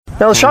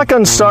Now, the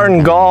shotgun start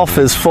in golf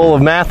is full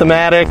of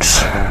mathematics.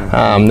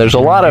 There's a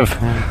lot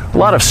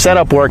of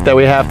setup work that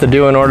we have to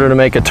do in order to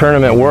make a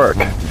tournament work.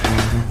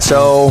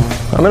 So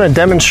I'm going to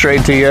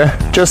demonstrate to you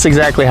just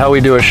exactly how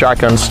we do a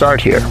shotgun start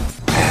here.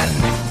 And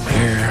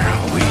here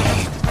we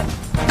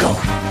go.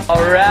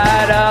 All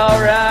right.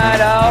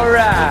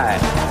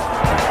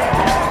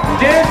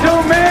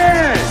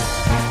 Gentlemen,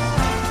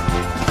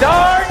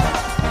 start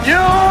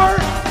your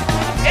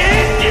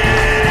engine!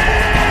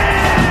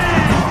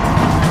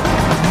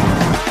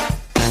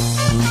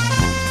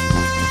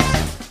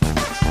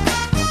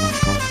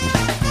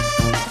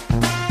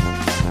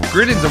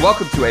 Greetings and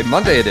welcome to a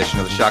Monday edition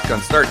of the Shotgun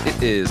Start.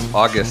 It is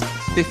August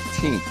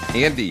 15th.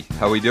 Andy,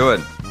 how we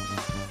doing?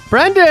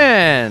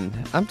 Brendan,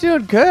 I'm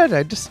doing good.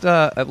 I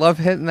love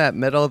hitting that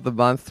middle of the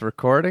month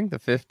recording, the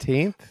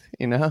 15th.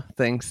 You know,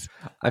 things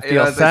I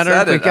feel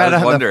centered. We got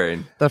on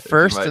the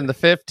 1st and the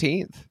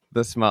 15th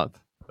this month.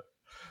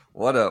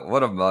 What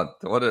a month.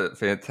 What a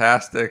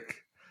fantastic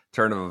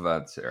turn of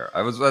events here.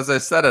 As I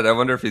said it, I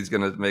wonder if he's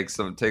going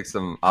to take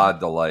some odd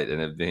delight in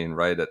it being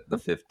right at the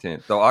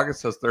 15th. Though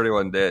August has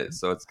 31 days,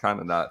 so it's kind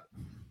of not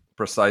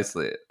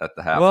precisely at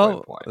the halfway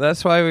point.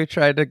 That's why we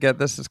tried to get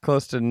this as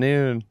close to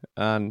noon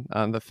on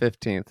the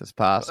 15th as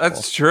possible.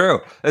 That's true.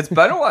 It's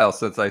been a while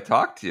since I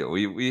talked to you.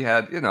 We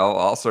had,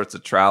 all sorts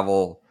of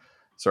travel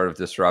sort of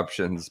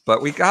disruptions,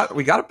 but we got a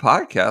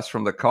podcast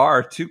from the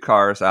car, 2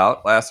 cars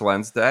out last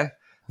Wednesday.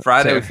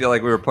 Friday, we feel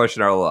like we were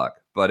pushing our luck,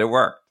 but it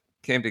worked.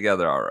 Came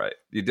together all right.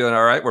 You doing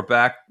all right? We're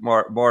back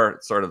more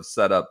sort of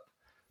set up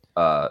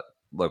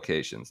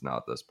locations now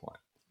at this point.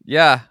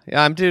 Yeah,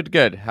 I'm doing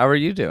good. How are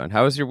you doing?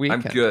 How was your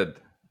weekend? I'm good.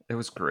 It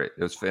was great.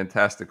 It was a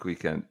fantastic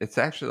weekend. It's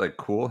actually like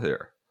cool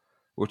here,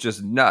 which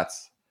is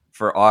nuts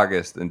for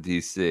August in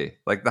DC.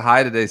 Like the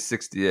high today is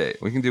 68.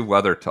 We can do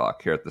weather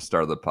talk here at the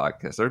start of the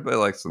podcast. Everybody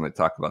likes when they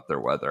talk about their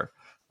weather.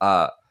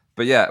 But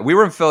yeah, we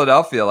were in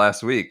Philadelphia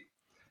last week.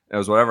 It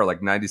was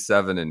like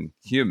 97 and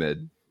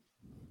humid.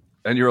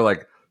 And you were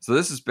like, so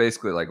this is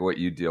basically like what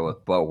you deal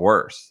with, but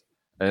worse.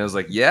 And it was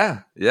like,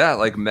 yeah,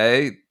 like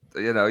May,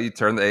 you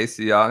turn the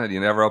AC on and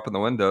you never open the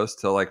windows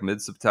till like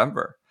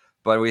mid-September.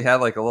 But we had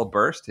like a little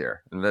burst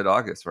here in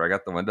mid-August where I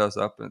got the windows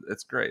up, and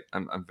it's great.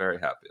 I'm very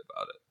happy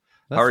about it.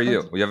 How are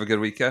you? You have a good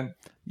weekend?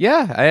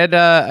 Yeah, I had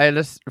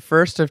a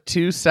first of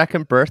 2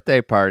 second birthday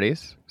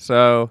parties.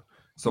 So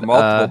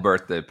multiple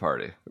birthday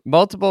party.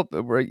 Multiple,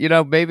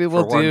 maybe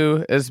we'll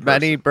do as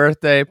many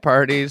birthday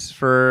parties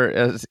for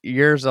as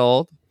years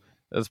old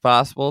as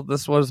possible.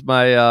 This was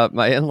my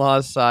my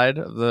in-laws side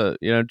of the,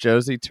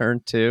 Josie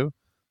turned 2,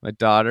 my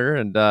daughter,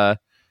 and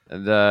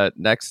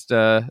next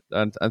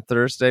on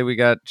Thursday we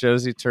got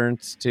Josie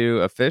turns 2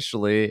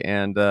 officially,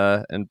 and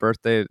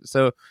birthday.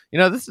 So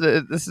this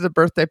is a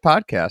birthday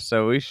podcast,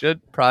 so we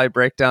should probably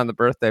break down the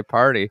birthday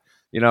party.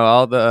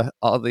 All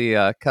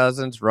the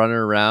cousins running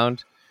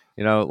around.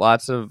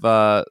 Lots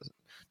of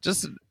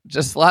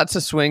just lots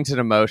of swings and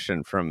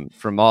emotion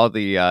from all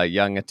the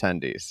young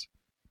attendees.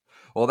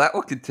 Well, that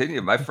will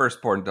continue. My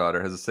firstborn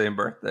daughter has the same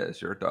birthday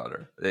as your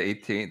daughter, the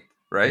 18th,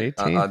 right?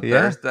 18th, on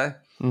Thursday.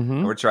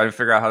 Mm-hmm. We're trying to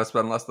figure out how to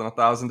spend less than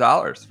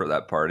 $1,000 for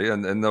that party.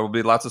 And there will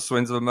be lots of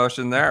swings of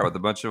emotion there with a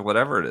bunch of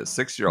whatever it is,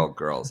 6-year-old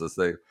girls as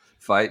they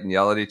fight and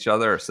yell at each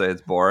other or say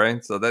it's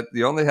boring. So that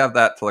you only have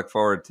that to look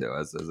forward to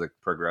as it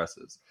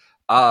progresses.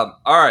 All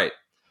right,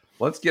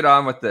 let's get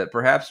on with it.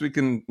 Perhaps we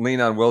can lean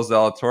on Will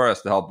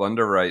Zalatoris to help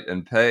underwrite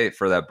and pay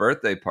for that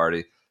birthday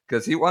party,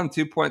 because he won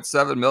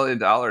 $2.7 million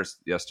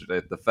yesterday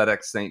at the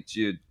FedEx St.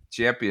 Jude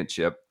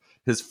Championship,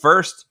 his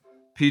first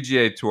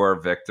PGA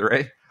Tour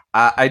victory.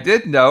 I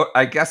did note,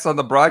 I guess on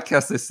the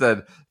broadcast they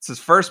said it's his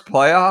first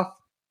playoff.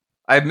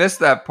 I missed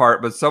that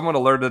part, but someone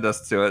alerted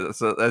us to it,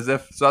 so as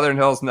if Southern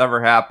Hills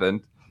never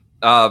happened.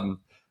 But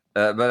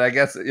I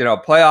guess a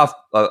playoff,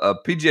 a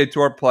PGA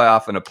Tour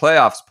playoff, and a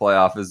playoffs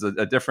playoff is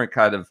a different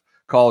kind of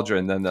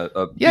cauldron than a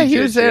PGA he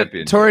was at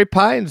Torrey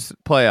Pines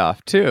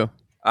playoff too.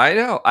 I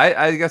know.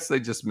 I guess they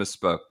just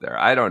misspoke there.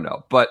 I don't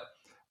know. But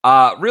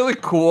really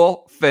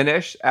cool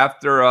finish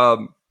after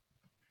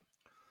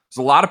there's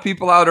a lot of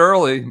people out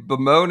early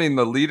bemoaning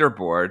the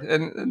leaderboard,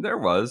 and there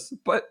was.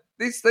 But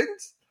these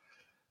things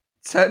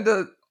tend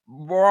to,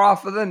 more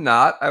often than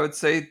not, I would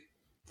say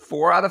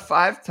 4 out of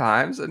 5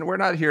 times, and we're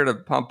not here to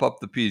pump up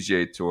the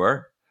PGA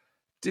Tour,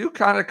 do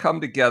kind of come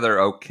together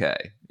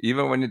okay,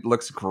 even when it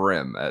looks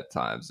grim at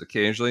times.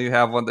 Occasionally you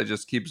have one that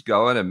just keeps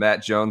going, and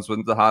Matt Jones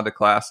wins the Honda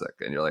Classic,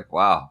 and you're like,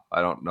 wow,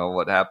 I don't know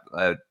what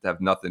happened. I have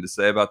nothing to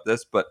say about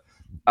this. But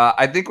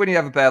I think when you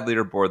have a bad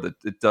leaderboard, that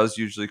it does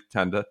usually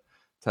tend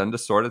to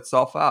sort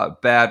itself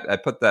out. Bad, I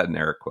put that in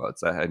air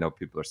quotes. I know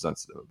people are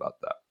sensitive about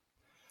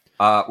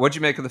that. What'd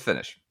you make of the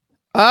finish?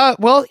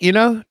 Well,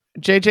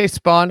 JJ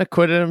Spawn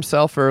acquitted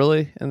himself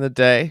early in the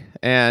day,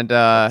 and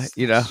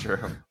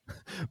True.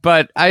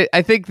 But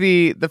I think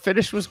the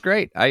finish was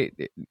great.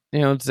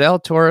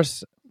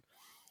 Zalatoris,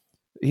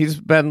 he's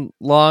been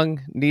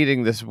long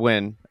needing this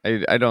win.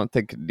 I don't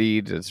think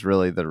need is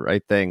really the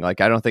right thing.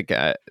 Like, I don't think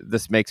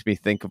this makes me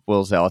think of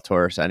Will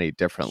Zalatoris any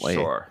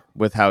differently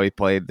with how he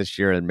played this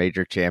year in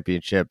major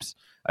championships.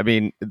 I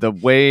mean,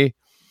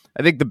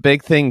 I think the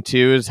big thing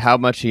too is how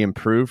much he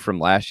improved from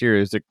last year.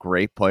 He was a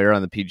great player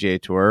on the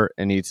PGA Tour,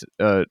 and he's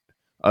a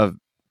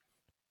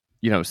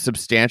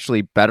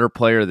substantially better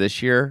player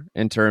this year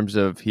in terms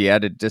of he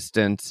added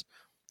distance.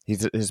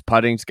 His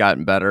putting's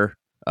gotten better.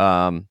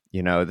 I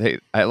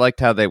liked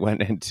how they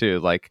went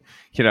into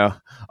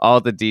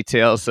all the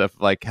details of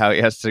like how he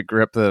has to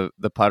grip the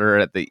putter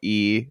at the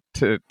E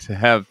to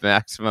have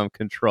maximum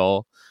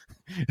control.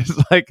 It's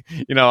like,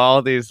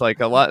 all these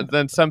like a lot.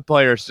 Then some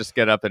players just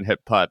get up and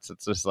hit putts.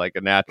 It's just like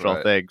a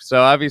natural thing.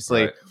 So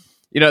obviously,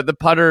 the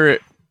putter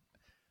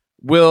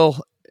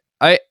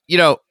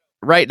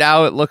right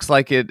now it looks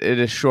like it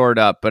is shored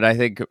up, but I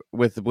think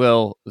with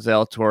Will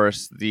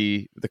Zalatoris,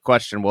 the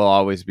question will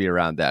always be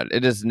around that.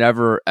 It is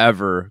never,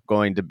 ever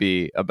going to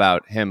be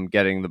about him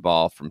getting the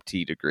ball from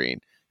tee to green.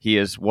 He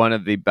is one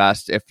of the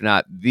best, if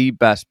not the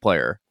best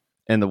player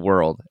in the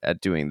world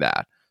at doing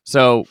that.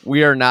 So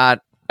we are not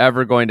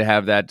ever going to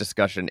have that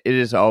discussion. It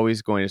is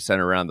always going to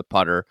center around the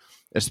putter,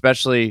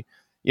 especially,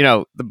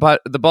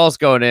 the ball's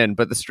going in,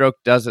 but the stroke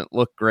doesn't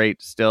look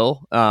great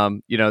still.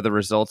 The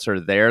results are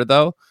there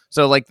though.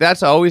 So like,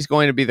 that's always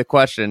going to be the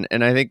question.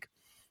 And I think,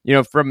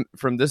 from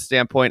this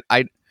standpoint,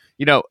 I'm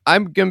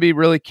going to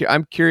be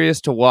I'm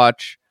curious to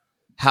watch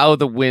how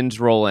the winds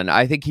roll in.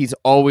 I think he's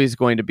always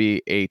going to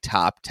be a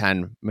top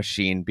 10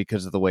 machine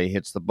because of the way he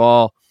hits the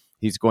ball.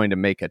 He's going to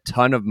make a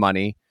ton of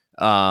money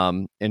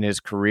in his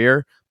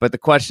career, but the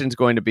question is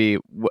going to be,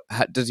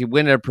 does he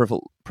win at a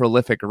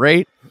prolific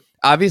rate?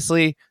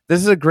 Obviously, this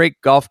is a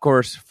great golf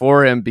course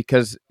for him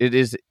because it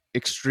is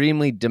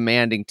extremely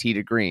demanding tee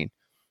to green,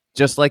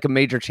 just like a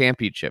major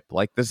championship.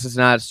 Like, this is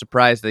not a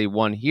surprise that he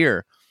won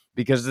here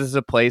because this is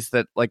a place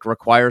that like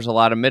requires a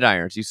lot of mid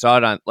irons. You saw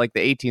it on like the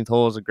 18th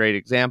hole is a great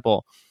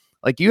example.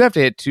 Like, you have to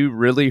hit two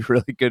really,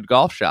 really good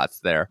golf shots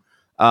there.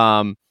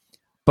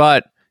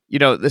 But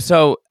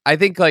so I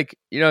think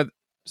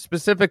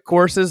specific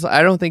courses,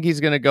 I don't think he's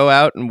going to go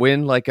out and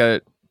win like a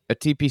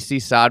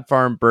TPC Sod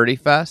Farm Birdie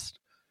Fest.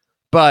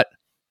 But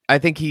I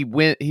think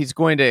he's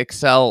going to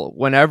excel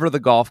whenever the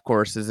golf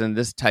course is in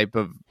this type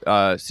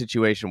of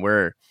situation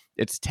where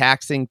it's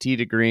taxing tee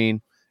to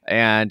green,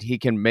 and he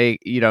can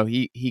make,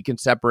 he can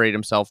separate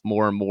himself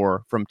more and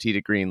more from tee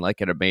to green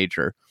like at a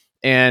major.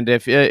 And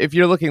if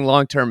you're looking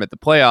long term at the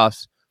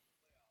playoffs,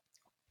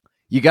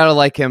 you got to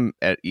like him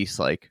at East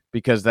Lake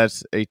because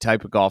that's a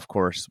type of golf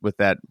course with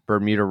that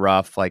Bermuda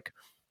rough, like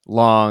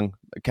long,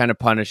 kind of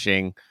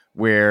punishing,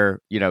 where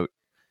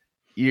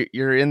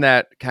you're in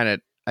that kind of,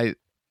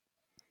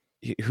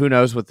 who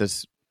knows with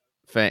this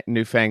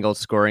newfangled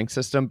scoring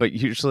system, but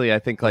usually I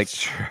think like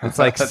it's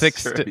like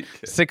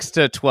 6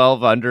 to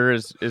 12 under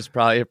is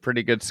probably a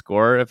pretty good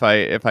score. If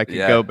I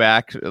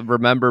could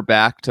remember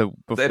back to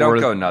before they don't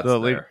go nuts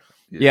there.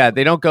 Yeah,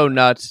 they don't go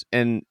nuts,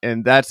 and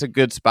that's a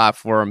good spot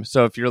for him.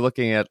 So if you're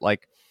looking at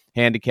like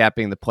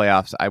handicapping the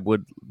playoffs, I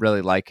would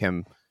really like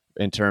him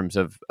in terms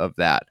of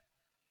that.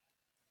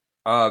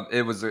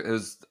 It was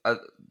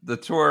the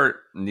tour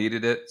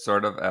needed it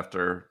sort of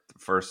after the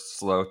first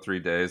slow 3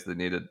 days. They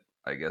needed,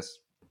 I guess,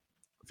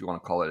 if you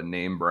want to call it a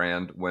name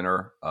brand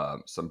winner,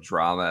 some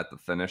drama at the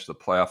finish. The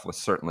playoff was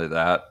certainly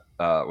that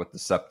with the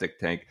Sepptic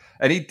Tank,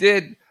 and he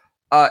did,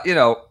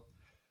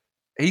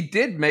 he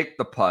did make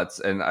the putts,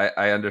 and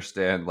I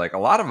understand like a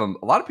lot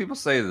of people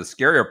say the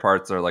scarier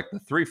parts are like the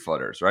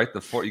 3-footers, right?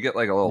 You get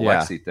like a little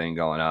Lexi thing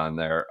going on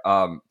there.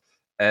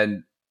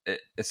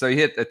 So he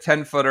hit a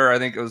 10-footer, I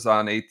think it was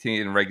on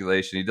 18 in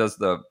regulation. He does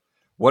the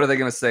what are they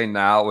going to say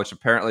now, which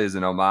apparently is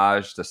an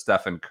homage to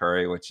Stephen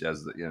Curry, which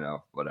as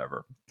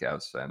whatever,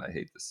 Cavs fan, I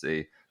hate to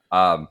see.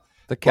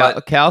 The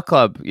Cal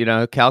Club,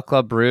 Cal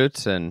Club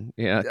roots and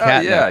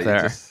catnip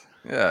there.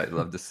 I'd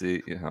love to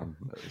see,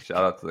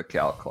 shout out to the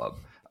Cal Club.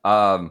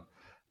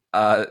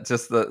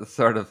 Just the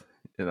sort of,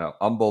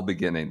 humble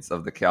beginnings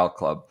of the Cal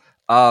Club.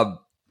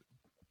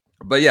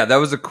 But yeah, that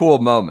was a cool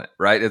moment,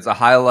 right? It's a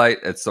highlight.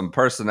 It's some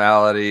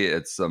personality.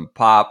 It's some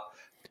pop.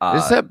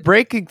 Is that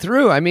breaking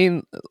through? I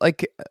mean,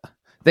 like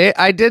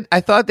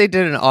I thought they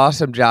did an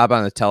awesome job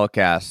on the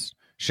telecast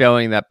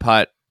showing that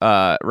putt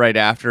right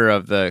after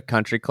of the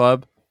country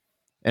club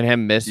and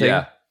him missing.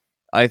 Yeah.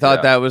 I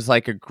thought that was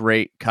like a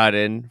great cut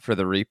in for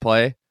the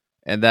replay,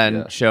 and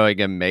then showing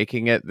him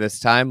making it this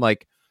time.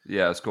 Like,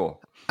 yeah, it's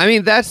cool. I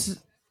mean, that's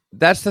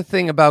the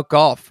thing about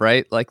golf,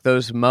 right? Like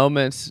those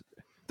moments,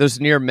 those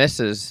near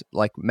misses,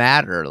 like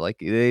matter. Like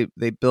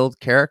they build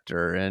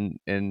character,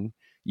 and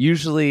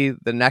usually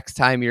the next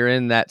time you're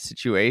in that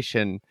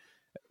situation,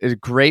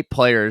 great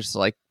players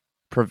like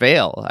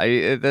prevail.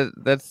 That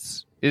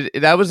was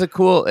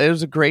it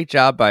was a great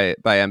job by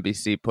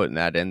NBC putting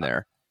that in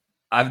there.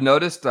 I've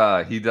noticed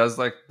he does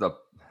like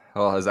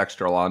his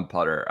extra long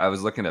putter. I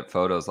was looking at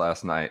photos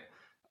last night.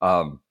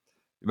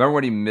 Remember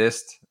when he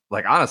missed,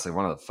 like honestly,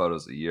 one of the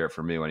photos of the year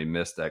for me, when he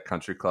missed that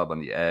country club on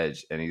the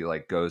edge and he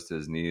like goes to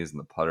his knees and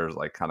the putter's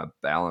like kind of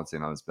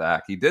balancing on his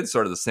back. He did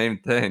sort of the same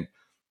thing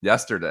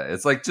yesterday.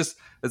 It's like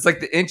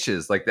the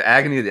inches, like the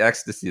agony of the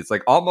ecstasy. It's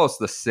like almost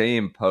the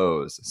same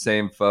pose,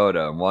 same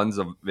photo. One's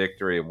a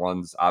victory, and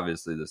one's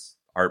obviously this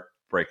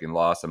breaking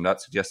loss. I'm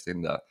not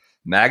suggesting the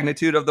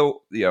magnitude of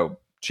the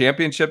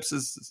championships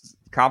is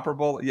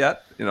comparable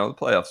yet. The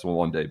playoffs will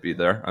one day be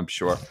there, I'm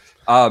sure.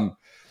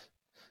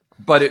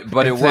 But it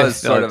was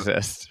sort of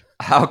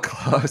how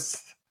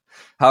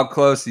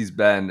close he's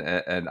been,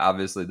 and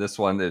obviously this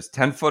one is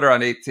 10-footer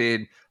on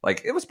 18.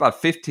 Like it was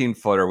about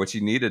 15-footer, which he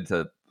needed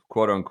to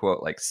quote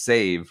unquote like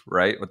save,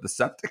 right, with the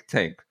Sepptic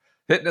Tank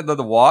hitting into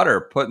the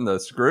water, putting the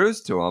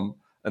screws to him,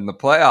 and the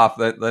playoff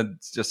then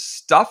just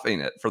stuffing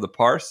it for the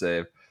par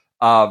save.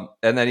 And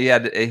then he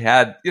had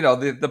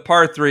the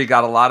par 3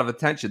 got a lot of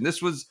attention.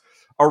 This was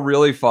a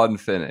really fun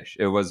finish.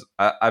 It was.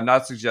 I'm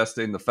not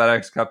suggesting the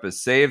FedEx Cup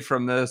is saved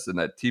from this, and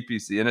that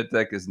TPC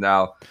Initech is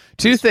now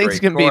two things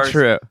can be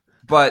true,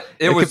 but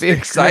it was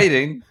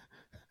exciting.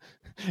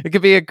 It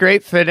could be a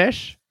great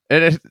finish,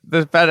 and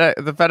the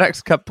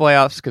FedEx Cup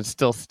playoffs could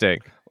still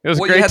stink. It was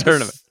a great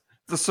tournament.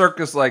 The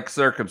circus-like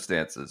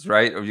circumstances,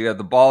 right? You had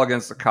the ball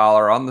against the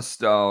collar on the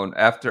stone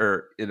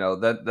after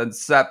then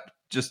Sepp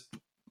just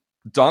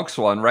dunks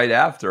one right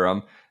after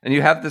him, and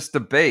you have this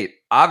debate.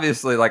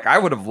 Obviously, like I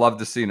would have loved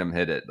to seen him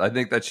hit it. I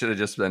think that should have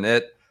just been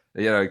it.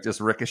 It just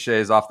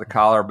ricochets off the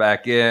collar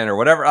back in or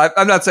whatever.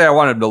 I'm not saying I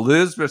wanted him to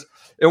lose, but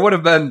it would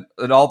have been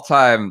an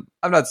all-time,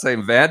 I'm not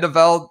saying Van de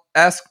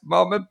Velde-esque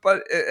moment,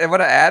 but it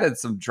would have added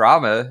some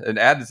drama and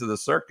added to the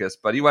circus.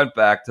 But he went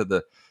back to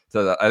the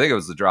I think it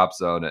was the drop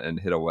zone and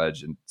hit a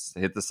wedge and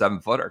hit the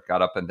 7-footer,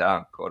 got up and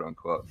down, quote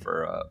unquote,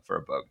 for a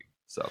bogey.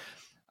 So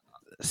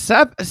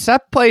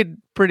Sepp played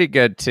pretty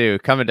good too,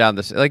 coming down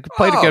this,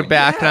 played a good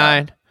back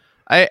nine.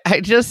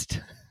 I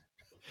just,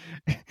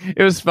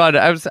 it was fun.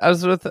 I was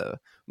with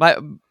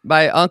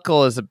my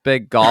uncle is a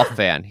big golf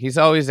fan. He's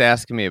always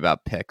asking me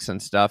about picks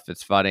and stuff.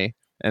 It's funny.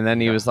 And then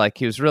he was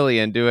really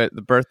into it.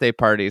 The birthday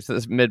parties,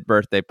 this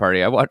mid-birthday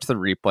party. I watched the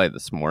replay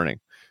this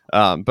morning.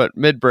 But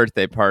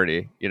mid-birthday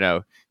party,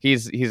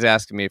 he's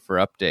asking me for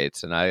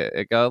updates, and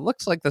I go, it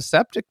looks like the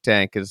Sepptic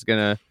Tank is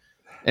gonna,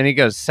 and he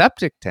goes,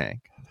 Sepptic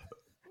Tank,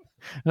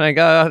 and I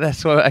go, oh,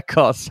 that's what I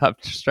call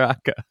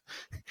Straka,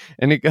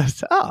 and he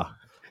goes, oh.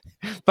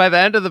 By the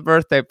end of the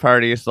birthday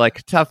party, it's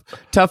like tough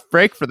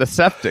break for the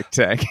Sepptic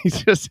Tank. He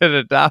just had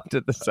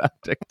adopted the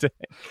Sepptic Tank.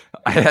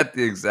 I had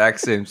the exact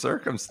same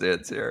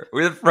circumstance here.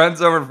 We had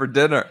friends over for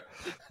dinner,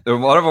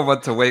 and one of them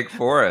went to Wake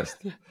Forest.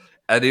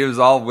 And he was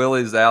all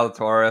Willy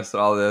Zalatoris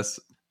and all this.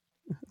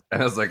 And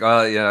I was like,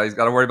 oh, he's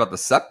got to worry about the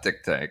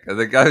Sepptic Tank. And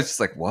the guy was just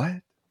like, what?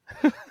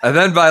 And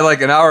then by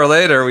like an hour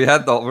later, we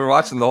were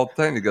watching the whole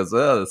thing. He goes,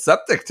 oh, the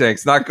Sepptic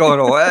Tank's not going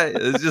away.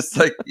 It's just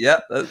like,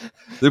 yeah.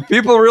 Do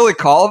people really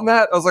call him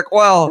that? I was like,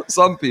 well,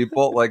 some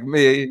people, like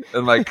me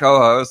and my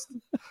co-host.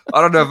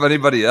 I don't know if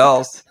anybody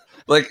else.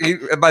 Like,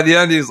 by the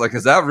end, he's like,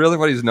 is that really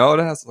what he's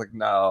known as? Like,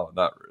 no,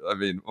 not really. I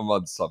mean,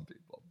 among some people.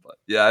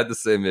 Yeah, I had the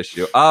same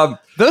issue.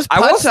 Those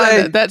putts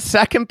on that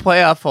second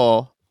playoff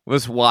hole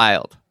was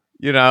wild,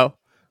 Yeah.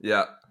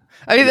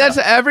 I mean, that's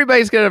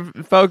everybody's going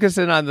to focus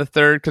in on the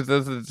third because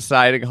this is the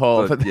deciding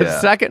hole. But the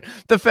second,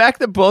 the fact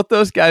that both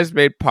those guys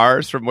made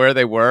pars from where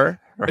they were,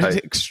 is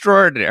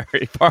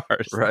extraordinary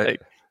pars. Right.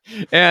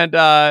 And,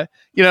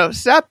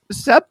 Sepp,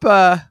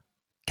 God,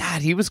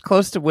 he was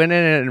close to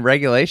winning it in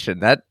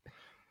regulation. That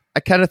I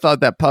kind of thought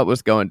that putt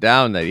was going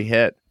down that he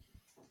hit.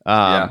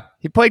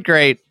 He played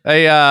great.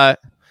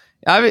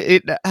 How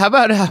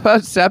about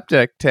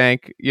Sepptic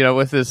Tank?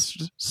 With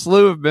this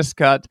slew of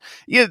miscuts.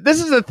 Yeah,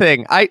 this is the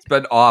thing. It's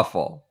been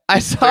awful. I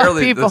saw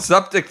people. The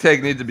Sepptic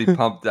Tank need to be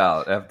pumped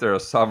out after a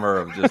summer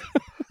of just.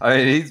 I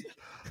mean,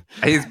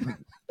 he's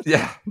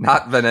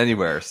not been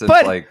anywhere since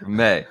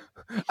May.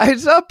 I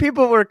saw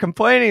people were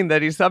complaining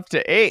that he's up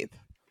to 8th,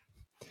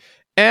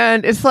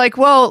 and it's like,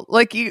 well,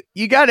 like you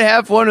got to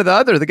have one or the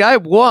other. The guy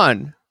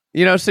won,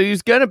 so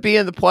he's gonna be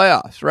in the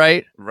playoffs,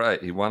 right?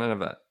 Right. He won an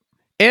event.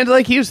 And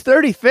he was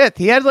 35th.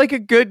 He had a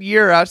good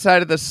year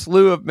outside of the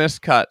slew of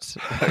miscuts.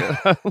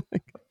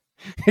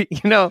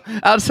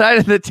 Outside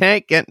of the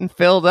tank getting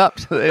filled up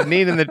so it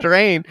needed the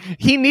drain.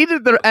 He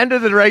needed the end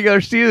of the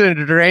regular season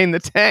to drain the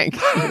tank.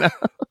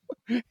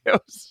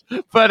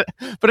 But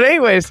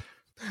anyways,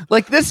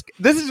 this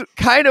is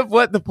kind of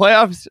what the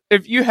playoffs,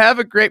 if you have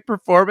a great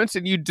performance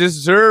and you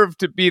deserve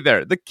to be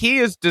there. The key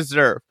is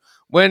deserve.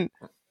 When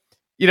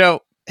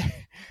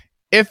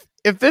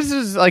if this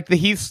is like the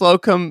Heath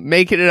Slocum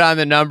making it on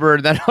the number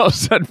and then all of a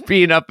sudden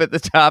being up at the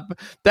top,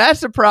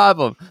 that's a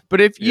problem. But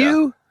if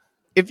you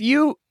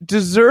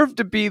deserve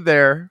to be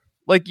there,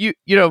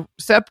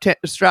 Sepp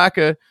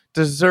Straka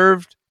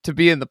deserved to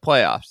be in the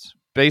playoffs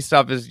based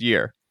off his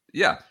year.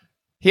 Yeah.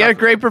 He had a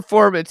great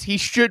performance. He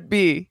should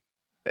be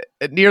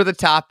near the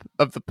top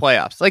of the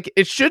playoffs.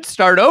 It should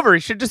start over. He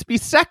should just be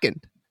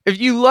second. If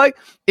you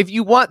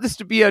want this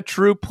to be a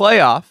true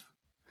playoff,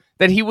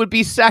 then he would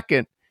be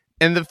second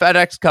in the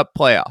FedEx Cup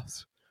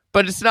playoffs.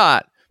 But it's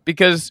not,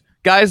 because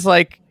guys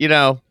like,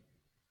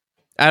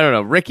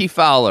 Ricky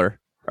Fowler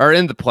are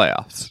in the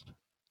playoffs.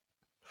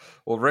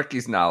 Well,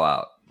 Ricky's now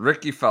out.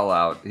 Ricky fell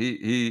out.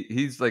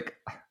 He's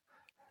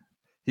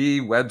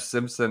Webb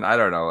Simpson. I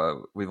don't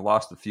know. We've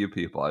lost a few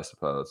people, I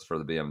suppose, for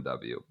the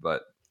BMW.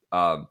 But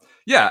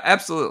yeah,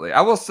 absolutely.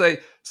 I will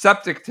say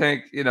Septic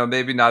Tank,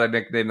 maybe not a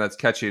nickname that's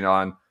catching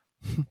on.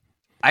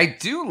 I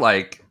do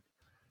like,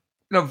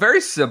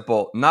 very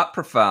simple, not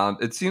profound.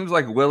 It seems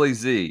like Willy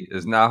Z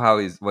is now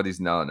what he's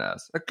known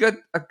as. A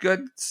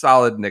good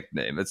solid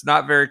nickname. It's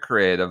not very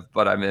creative,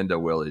 but I'm into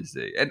Willy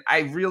Z. And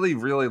I really,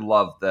 really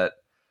love that.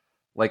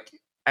 Like,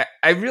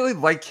 I really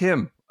like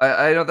him.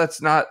 I know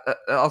that's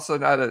also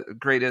not a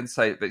great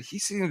insight, but he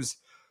seems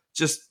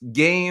just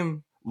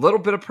game, little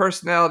bit of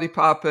personality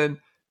popping,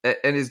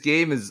 and his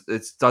game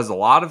does a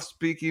lot of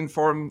speaking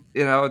for him,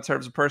 in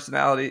terms of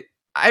personality.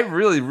 I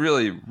really,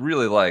 really,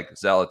 really like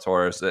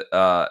Zalatoris.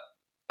 I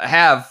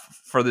have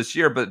for this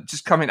year, but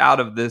just coming out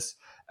of this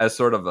as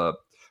sort of a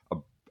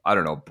I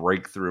don't know,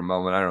 breakthrough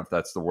moment. I don't know if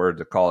that's the word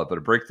to call it, but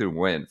a breakthrough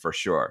win for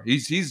sure.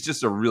 He's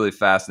just a really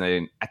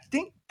fascinating, I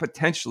think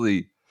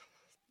potentially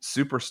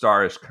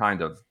superstarish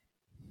kind of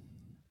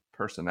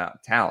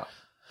talent.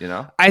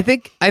 I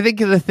think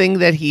the thing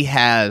that he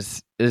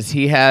has is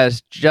he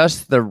has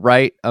just the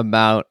right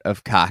amount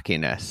of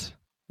cockiness.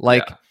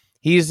 Like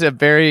he's a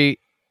very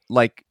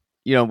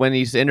when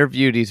he's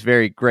interviewed, he's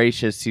very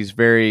gracious. He's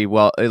very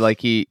well,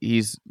 like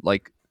he's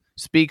like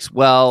speaks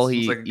well.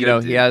 Seems He like a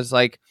good dude. he has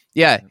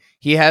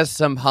he has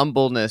some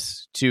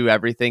humbleness to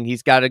everything.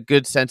 He's got a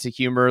good sense of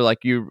humor.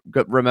 Like you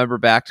remember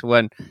back to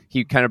when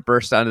he kind of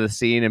burst onto the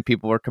scene and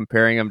people were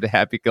comparing him to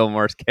Happy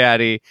Gilmore's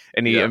caddy,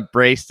 and he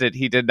embraced it.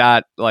 He did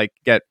not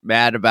get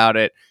mad about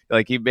it.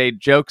 Like he made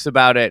jokes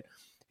about it.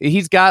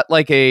 He's got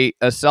a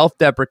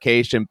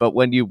self-deprecation, but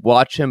when you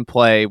watch him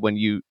play, when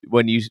you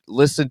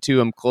listen to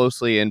him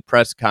closely in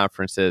press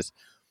conferences,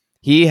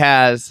 he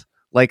has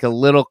a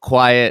little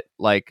quiet,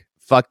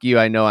 fuck you,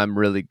 I know I'm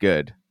really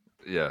good.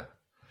 Yeah.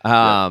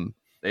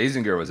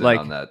 Azinger was in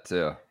on that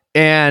too.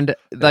 And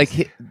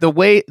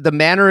the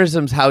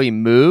mannerisms, how he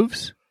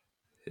moves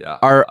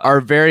are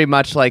very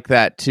much like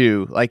that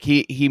too. Like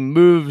he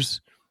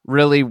moves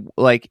really,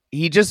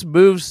 he just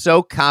moves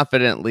so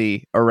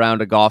confidently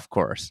around a golf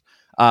course.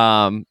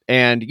 I mean,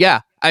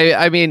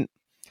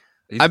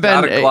 he's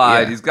got a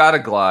glide. He's got a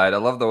glide. I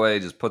love the way he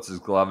just puts his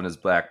glove in his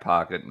back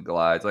pocket and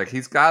glides. Like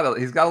he's got a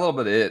little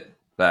bit of it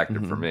factor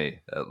for me,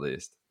 at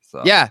least.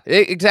 So. Yeah,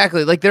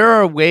 exactly. Like there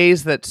are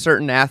ways that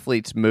certain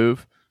athletes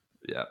move.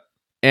 Yeah,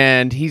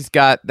 and he's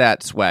got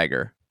that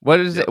swagger.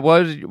 What is it?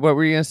 What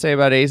were you gonna say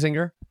about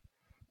Azinger?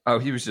 Oh,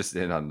 he was just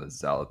in on the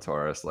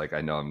Zalatoris,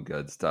 I know I'm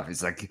good stuff.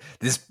 He's like,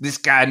 this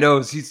guy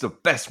knows he's the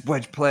best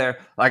wedge player.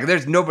 Like,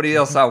 there's nobody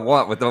else I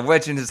want with a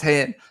wedge in his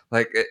hand.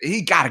 Like,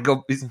 he's got to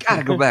go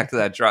back to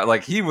that drive.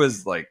 Like, he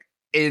was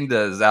into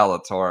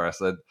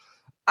Zalatoris, and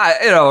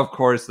of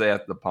course they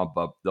have to pump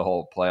up the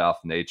whole playoff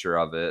nature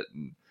of it.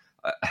 And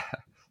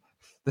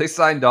they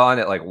signed on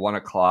at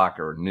 1:00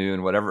 or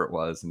noon, whatever it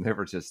was, and they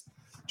were just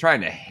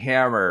trying to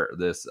hammer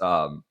this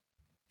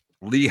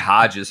Lee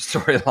Hodges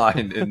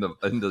storyline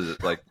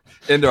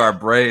into our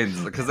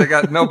brains because they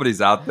got nobody's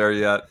out there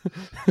yet,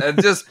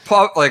 and just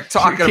talking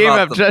came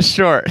about up just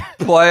short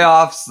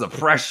playoffs, the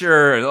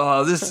pressure,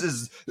 and this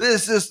is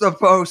the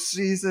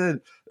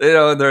postseason,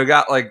 and they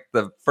got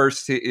the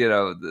first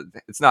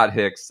it's not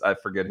Hicks, I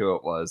forget who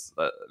it was,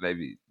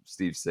 maybe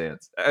Steve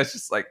Sands. It's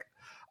just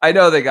I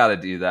know they got to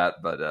do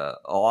that, but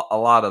a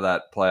lot of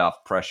that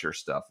playoff pressure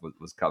stuff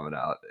was coming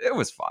out. It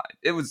was fine.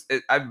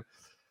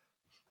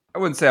 I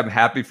wouldn't say I'm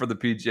happy for the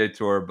PGA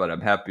Tour, but I'm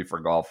happy for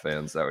golf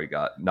fans that we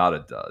got not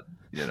a dud.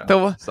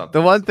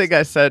 The one thing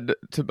I said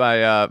to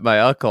my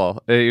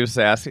uncle, he was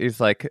asking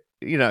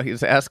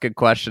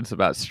questions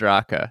about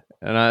Straka,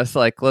 and I was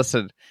like,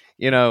 listen,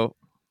 I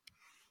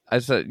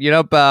said,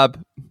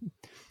 Bob,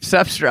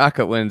 Sepp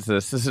Straka wins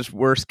this. This is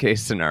worst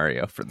case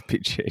scenario for the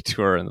PGA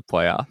Tour in the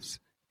playoffs.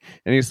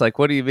 And he's like,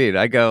 what do you mean?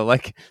 I go,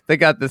 they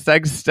got this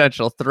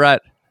existential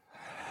threat.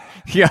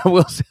 Yeah,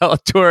 Will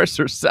Zalatoris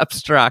or Sepp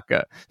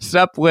Straka.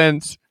 Sepp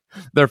wins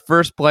their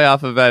first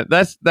playoff event.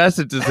 That's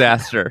a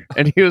disaster.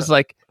 And he was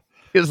like,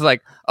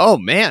 oh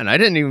man, I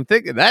didn't even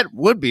think of that.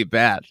 Would be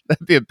bad.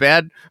 That'd be a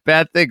bad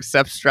thing.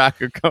 Sepp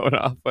Straka going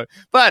off, but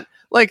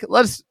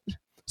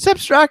Sepp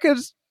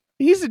Straka's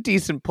he's a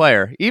decent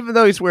player, even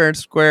though he's wearing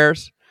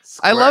squares.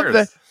 I love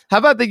that. How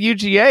about the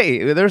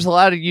UGA? There's a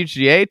lot of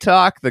UGA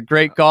talk. The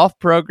great golf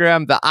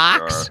program, the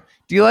Ox. Sure.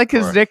 Do you like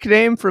his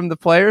nickname from the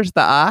players,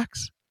 the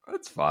Ox?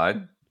 That's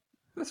fine.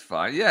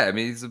 Yeah, I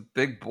mean, he's a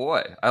big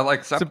boy. I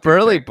like Sepptic. He's a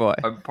burly boy.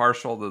 I'm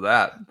partial to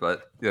that,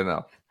 but they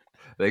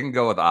can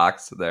go with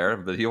Ox there,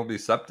 but he'll be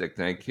Sepptic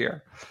Tank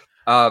here.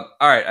 All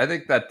right, I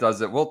think that does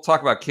it. We'll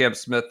talk about Cam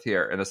Smith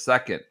here in a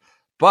second,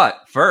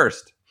 but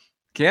first,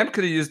 Cam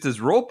could have used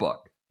his rule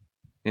book.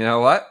 You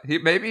know what?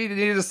 Maybe he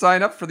needed to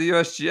sign up for the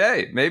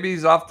USGA. Maybe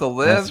he's off to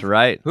live. That's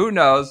right. Who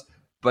knows?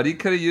 But he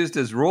could have used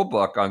his rule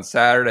book on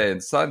Saturday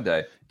and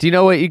Sunday. Do you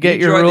know what you get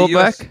your rule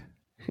book?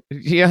 Do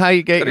you know how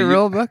you get your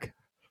rule book?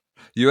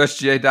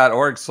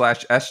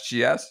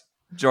 USGA.org/SGS.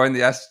 Join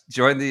the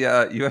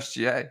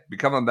USGA.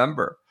 Become a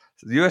member.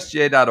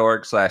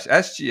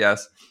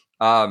 USGA.org/SGS.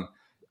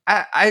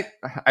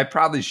 I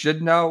probably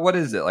should know. What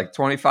is it? Like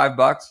 $25?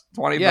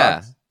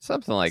 $20?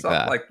 Something like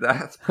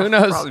that. Who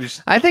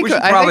knows? I think we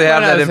should probably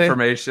have that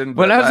information.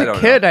 When I was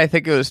a kid, I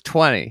think it was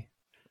 20.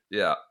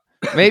 Yeah.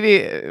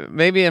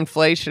 maybe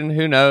inflation.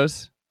 Who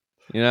knows?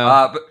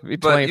 But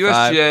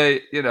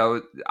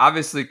USGA,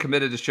 obviously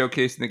committed to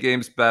showcasing the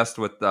game's best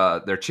with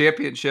their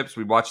championships.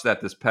 We watched that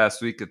this past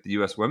week at the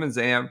U.S. Women's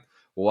AM.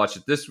 We'll watch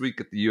it this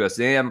week at the U.S.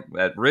 AM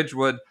at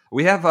Ridgewood.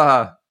 We have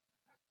I'll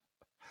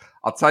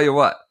tell you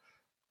what,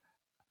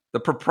 the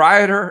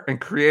proprietor and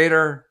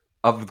creator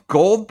of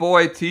Gold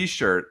Boy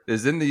T-shirt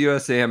is in the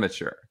U.S.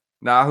 Amateur.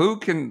 Now,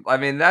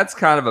 that's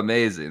kind of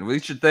amazing. We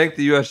should thank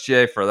the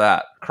USGA for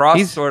that.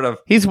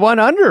 He's 1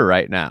 under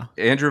right now.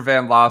 Andrew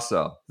Van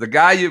Lasso, the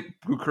guy who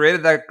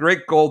created that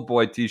great Gold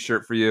Boy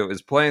T-shirt for you,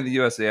 is playing the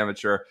U.S.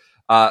 Amateur.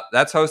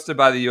 That's hosted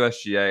by the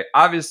USGA.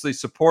 Obviously,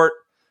 support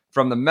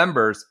from the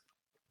members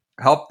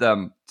help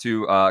them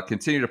to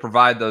continue to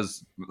provide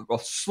those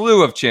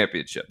slew of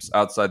championships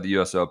outside the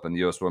U.S. Open,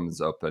 the U.S.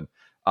 Women's Open.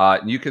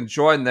 You can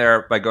join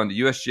there by going to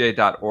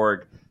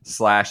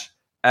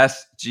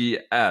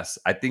usga.org/SGS.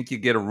 I think you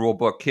get a rule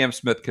book. Cam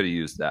Smith could have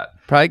used that.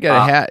 Probably get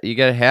a hat. You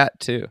get a hat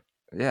too.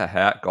 Yeah,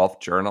 hat, golf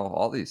journal,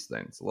 all these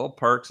things. Little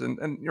perks,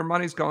 and your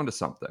money's going to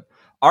something.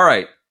 All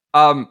right.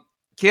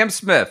 Cam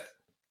Smith.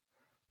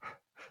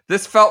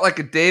 This felt like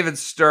a David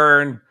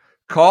Stern.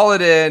 Call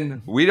it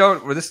in.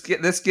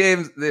 This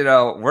game,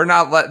 we're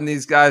not letting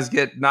these guys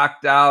get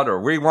knocked out, or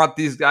we want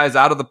these guys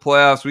out of the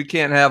playoffs. We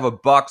can't have a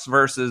Bucks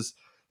versus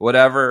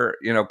whatever,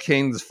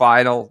 Kings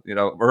final,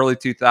 early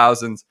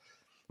 2000s.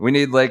 We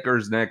need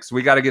Lakers Knicks.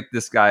 We got to get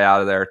this guy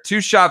out of there.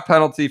 2-shot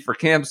penalty for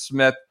Cam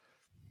Smith.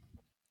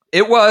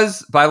 It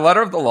was, by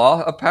letter of the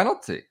law, a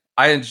penalty.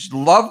 I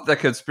love the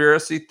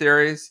conspiracy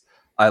theories.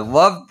 I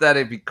love that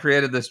it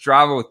created this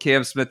drama with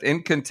Cam Smith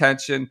in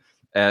contention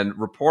and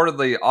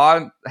reportedly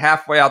on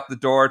halfway out the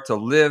door to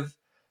live,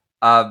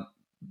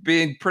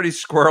 being pretty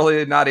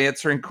squirrely, not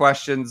answering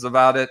questions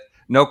about it,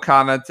 no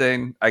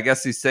commenting. I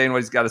guess he's saying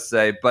what he's got to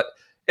say, but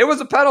it was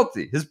a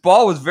penalty. His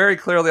ball was very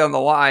clearly on the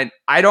line.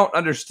 I don't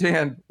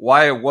understand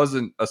why it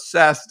wasn't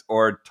assessed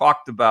or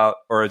talked about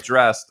or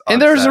addressed.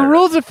 And there's Saturday. A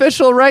rules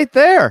official right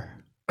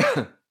there.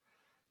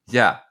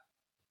 Yeah.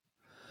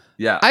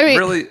 I mean,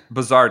 really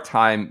bizarre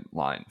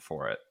timeline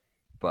for it,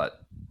 but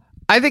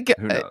I think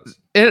who knows?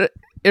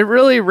 It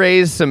really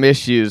raised some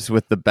issues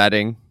with the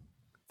betting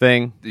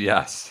thing.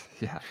 Yes.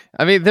 Yeah.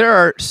 I mean, there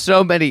are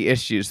so many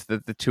issues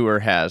that the tour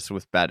has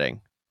with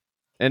betting.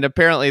 And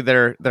apparently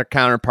their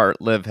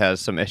counterpart Liv has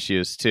some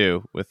issues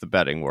too with the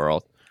betting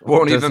world.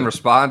 Won't even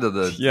respond to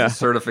the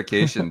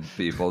certification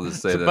people to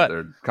say that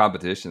their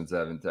competitions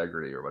have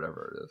integrity or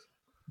whatever it is.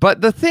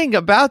 But the thing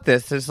about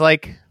this is you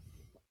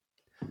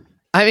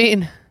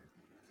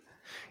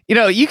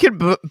could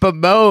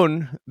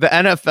bemoan the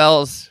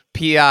NFL's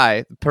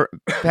PI,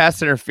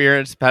 pass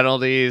interference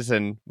penalties,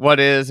 and what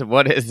is and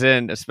what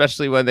isn't,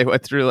 especially when they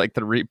went through the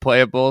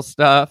replayable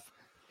stuff.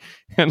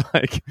 And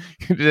did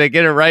they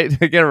get it right? Did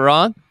they get it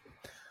wrong?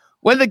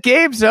 When the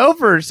game's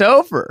over, it's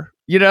over.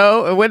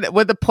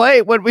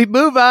 When we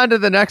move on to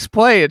the next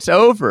play, it's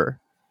over.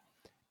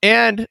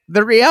 And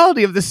the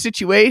reality of the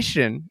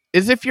situation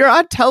is, if you're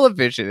on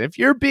television, if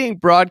you're being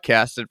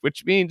broadcasted,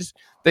 which means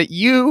that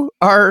you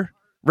are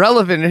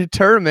relevant in a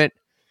tournament,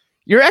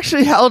 you're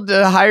actually held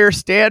to a higher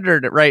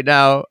standard right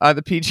now on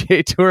the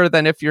PGA Tour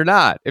than if you're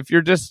not. If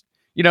you're just,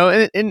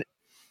 and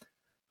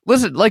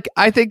listen,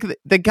 I think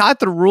they got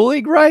the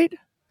ruling right,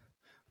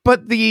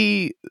 but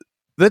the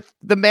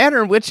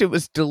manner in which it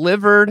was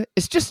delivered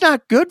is just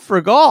not good for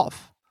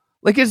golf.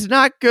 It's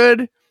not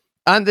good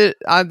on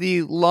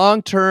the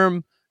long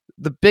term,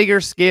 the bigger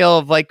scale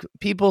of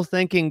people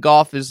thinking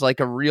golf is a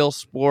real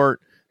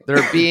sport. There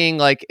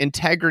being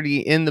integrity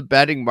in the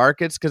betting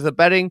markets because the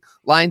betting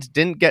lines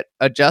didn't get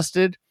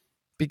adjusted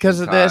because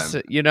of this.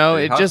 It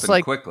just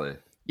quickly.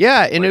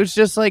 Yeah, and it was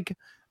just an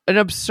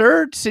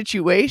absurd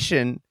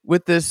situation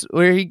with this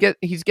where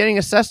he's getting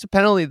assessed a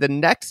penalty the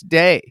next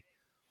day.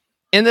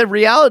 And the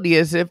reality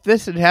is, if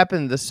this had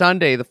happened the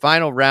Sunday, the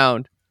final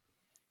round,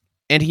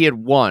 and he had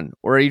won,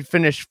 or he'd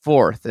finished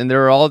fourth, and there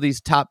were all these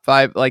top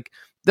five,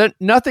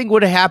 nothing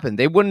would have happened.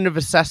 They wouldn't have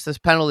assessed this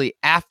penalty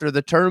after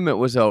the tournament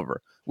was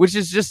over, which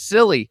is just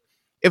silly.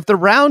 If the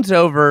round's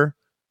over,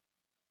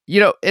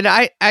 and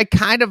I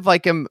kind of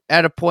am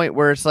at a point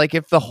where it's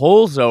if the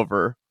hole's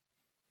over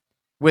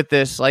with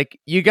this,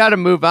 you got to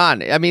move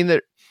on. I mean,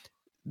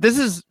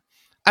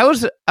 I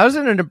was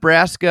in a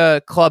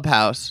Nebraska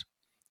clubhouse,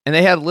 and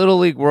they had Little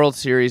League World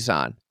Series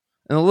on.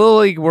 And the Little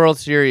League World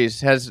Series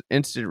has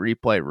instant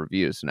replay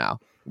reviews now,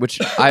 which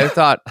I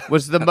thought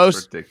was the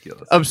most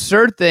ridiculous,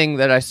 absurd thing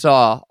that I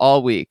saw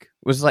all week.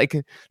 Was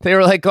they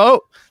were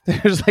oh,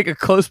 there's a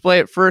close play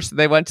at first, and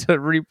they went to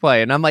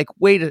replay. And I'm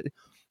wait,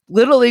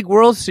 Little League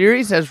World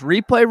Series has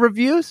replay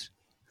reviews?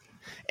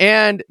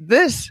 And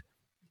this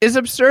is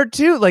absurd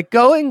too.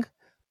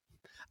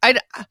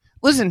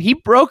 Listen, he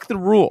broke the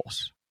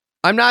rules.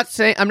 I'm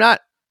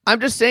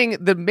just saying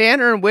the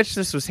manner in which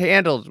this was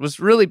handled was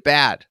really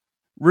bad.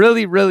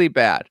 Really, really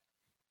bad.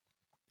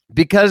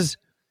 Because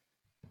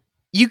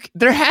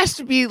there has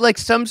to be like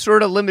some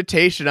sort of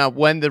limitation on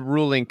when the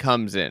ruling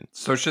comes in.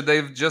 So should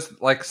they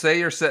just like say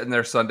you're sitting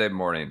there Sunday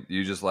morning,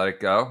 you just let it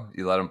go,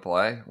 you let him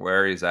play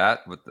where he's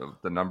at with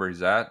the number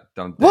he's at?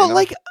 Don't ding him?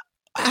 Like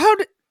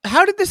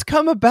how did this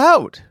come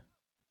about?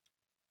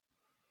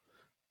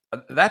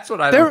 That's what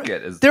I don't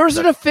get. There was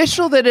an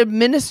official that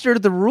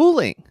administered the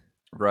ruling.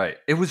 Right.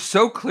 It was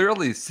so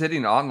clearly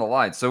sitting on the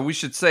line. So we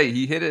should say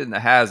he hit it in the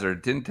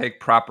hazard, didn't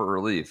take proper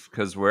relief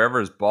because wherever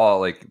his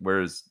ball, like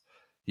where's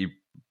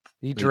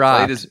he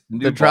dropped his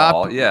new the drop.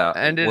 Ball,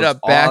 ended up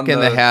back in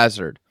the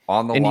hazard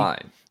on the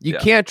line. You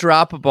can't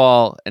drop a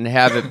ball and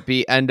have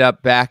it end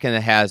up back in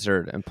the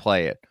hazard and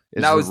play it.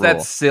 Now, is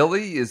that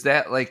silly? Is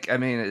that like? I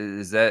mean,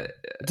 is that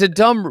it's a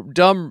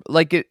dumb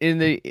like it in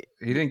the?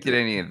 He didn't get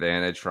any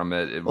advantage from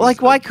it. It was,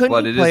 like, why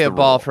couldn't he play a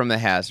ball rule. from the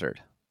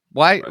hazard?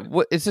 Why?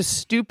 Right. It's a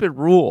stupid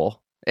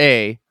rule.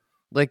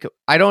 Like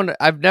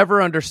I've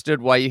never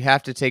understood why you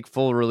have to take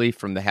full relief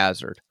from the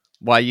hazard.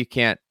 Why you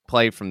can't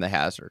play from the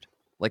hazard?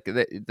 Like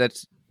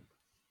that's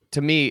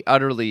to me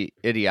utterly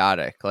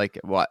idiotic. Like,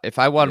 what if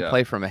I want to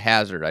play from a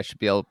hazard? I should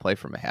be able to play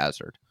from a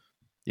hazard.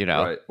 You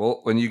know, right? Well,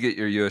 when you get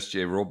your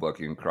USGA rule book,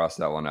 you can cross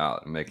that one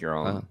out and make your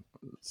own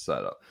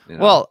setup. You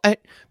know? Well,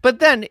 but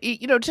then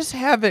just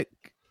have it.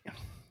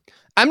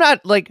 I'm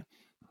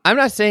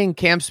not saying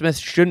Cam Smith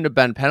shouldn't have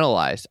been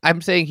penalized.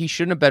 I'm saying he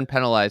shouldn't have been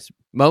penalized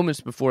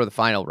moments before the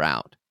final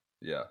round.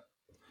 Yeah,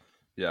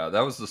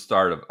 that was the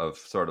start of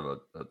sort of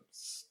a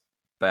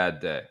bad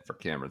day for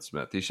Cameron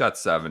Smith. He shot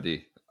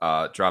 70,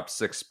 dropped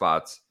 6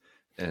 spots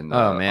on the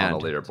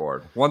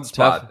leaderboard. One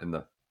spot in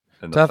the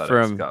tough FedEx for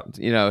him. Cup.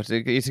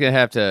 He's gonna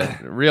have to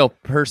real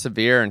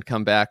persevere and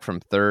come back from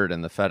third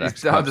in the FedEx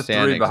He's down Cup to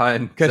standings. 3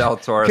 behind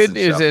Zalatoris. Good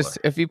news is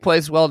if he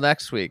plays well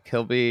next week,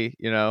 he'll be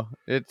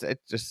it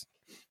just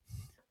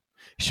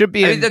should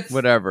be in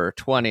whatever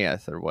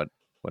 20th or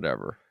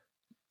whatever.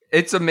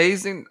 It's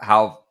amazing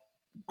how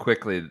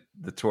quickly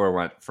the tour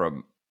went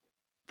from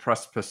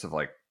precipice of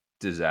like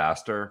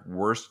disaster,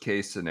 worst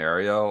case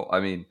scenario. I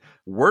mean,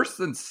 worse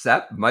than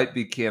Sepp might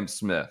be Cam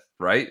Smith,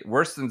 right?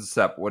 Worse than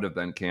Sepp would have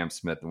been Cam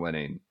Smith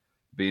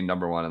being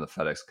number 1 in the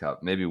FedEx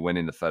Cup, maybe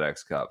winning the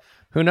FedEx Cup.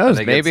 Who knows?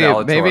 Maybe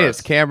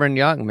it's Cameron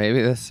Young.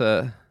 Maybe this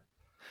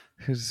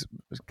seems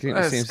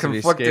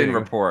conflicting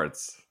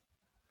reports.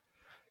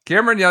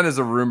 Cameron Young is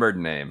a rumored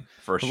name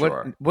for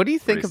sure. What do you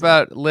think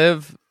about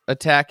Liv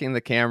attacking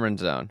the Cameron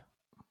zone?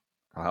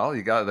 Well,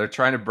 they're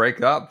trying to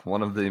break up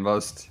one of the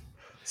most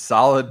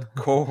solid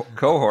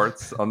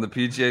cohorts on the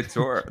PGA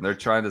Tour. They're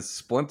trying to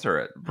splinter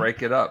it,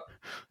 break it up.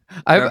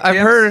 I've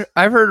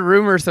heard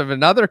rumors of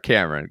another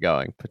Cameron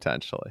going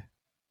potentially.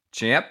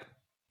 Champ?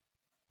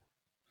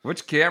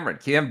 Which Cameron?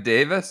 Cam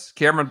Davis?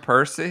 Cameron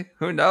Percy?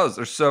 Who knows?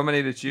 There's so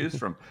many to choose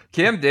from.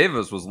 Cam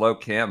Davis was low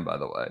Cam, by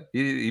the way.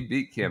 He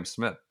beat Cam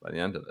Smith by the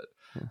end of it.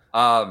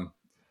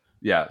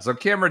 So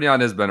Cameron Young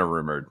has been a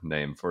rumored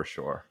name for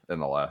sure in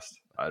the last,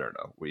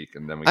 week.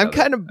 And then I'm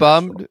kind of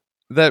bummed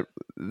that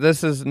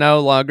this is no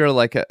longer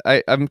like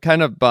I'm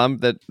kind of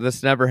bummed that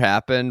this never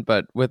happened,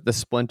 but with the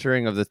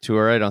splintering of the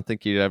tour, I don't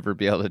think you'd ever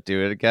be able to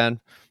do it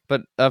again.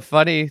 But a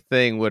funny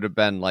thing would have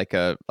been like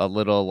a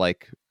little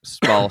like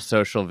small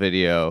social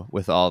video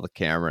with all the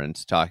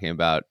Camerons talking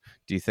about,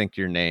 do you think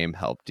your name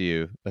helped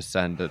you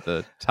ascend to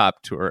the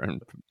top tour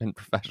in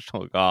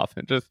professional golf?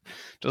 And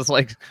just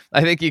like,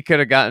 I think you could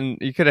have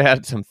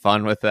had some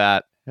fun with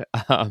that.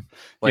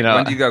 When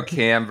do you go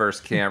Cam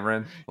versus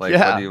Cameron?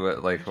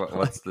 Like,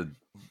 what's the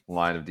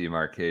line of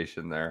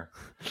demarcation there?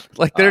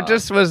 Like there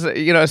just was,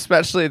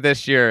 especially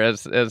this year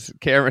as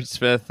Cameron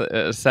Smith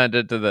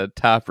ascended to the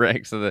top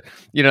ranks of the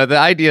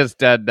idea is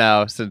dead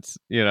now since,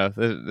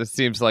 it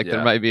seems like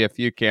there might be a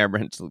few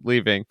Camerons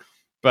leaving,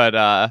 but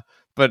I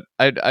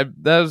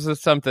that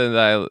was something that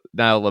I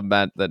now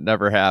lament that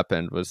never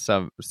happened, was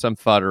some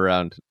fun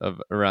around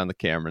the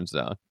Cameron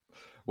zone.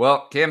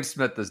 Well, Cam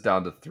Smith is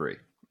down to 3.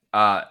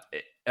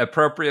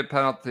 Appropriate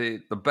penalty.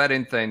 The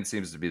betting thing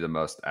seems to be the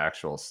most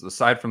actual.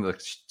 Aside from the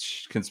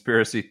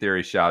conspiracy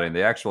theory shouting,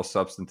 the actual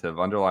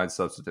underlying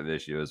substantive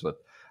issue is with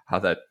how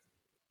that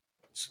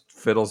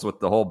fiddles with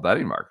the whole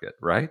betting market,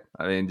 right?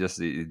 I mean, just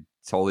it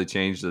totally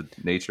changed the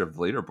nature of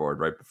the leaderboard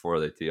right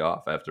before they tee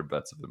off after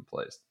bets have been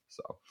placed.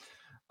 So,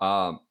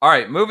 all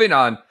right, moving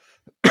on.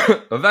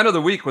 Event of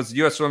the week was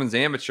U.S. Women's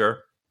Amateur.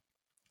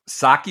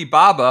 Saki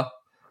Baba,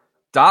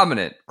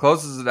 dominant,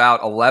 closes it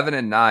out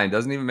 11-9,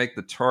 doesn't even make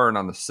the turn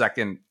on the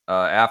second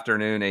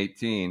afternoon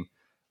 18.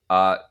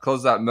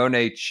 Closes out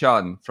Monet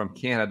Chun from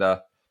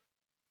Canada.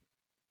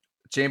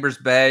 Chambers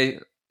Bay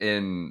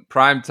in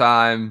prime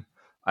time.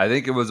 I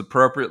think it was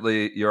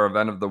appropriately your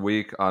event of the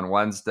week on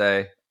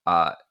Wednesday.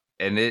 And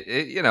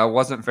it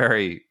wasn't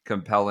very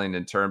compelling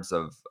in terms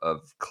of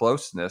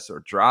closeness or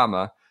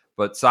drama.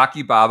 But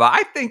Saki Baba,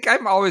 I think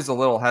I'm always a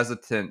little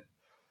hesitant.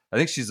 I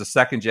think she's the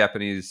second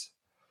Japanese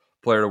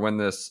player to win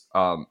this.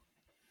 I'm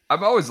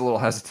always a little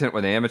hesitant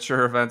with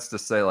amateur events to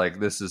say, like,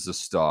 this is a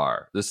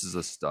star. This is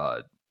a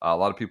stud. A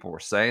lot of people were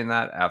saying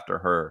that after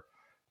her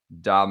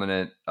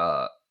dominant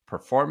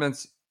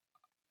performance.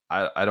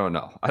 I don't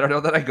know. I don't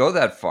know that I go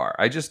that far.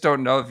 I just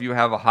don't know if you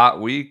have a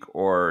hot week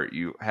or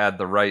you had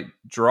the right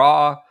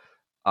draw.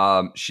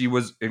 She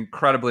was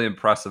incredibly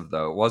impressive,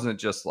 though. It wasn't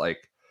just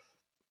like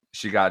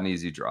she got an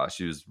easy draw.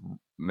 She was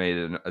made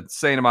an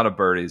insane amount of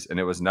birdies, and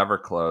it was never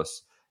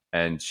close.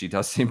 And she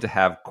does seem to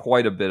have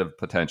quite a bit of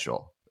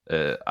potential.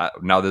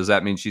 Now, does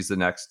that mean she's the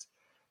next,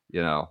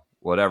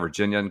 whatever,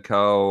 Jin Yun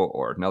Ko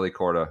or Nelly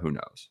Korda? Who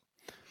knows?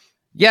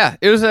 Yeah,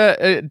 it was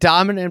a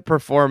dominant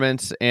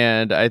performance,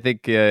 and I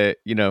think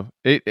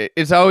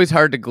it's always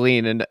hard to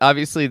glean. And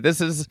obviously, this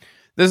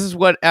is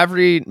what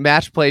every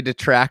match play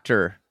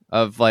detractor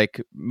of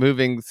like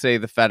moving, say,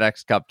 the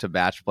FedEx Cup to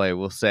match play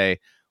will say.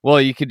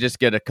 Well, you could just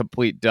get a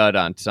complete dud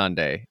on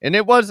Sunday, and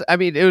it was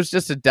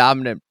just a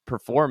dominant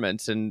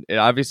performance, and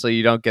obviously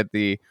you don't get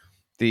the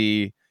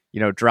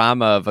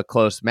drama of a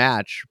close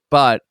match,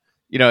 but.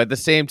 At the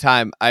same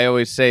time, I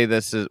always say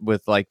this is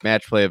with like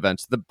match play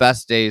events, the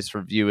best days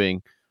for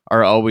viewing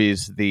are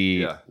always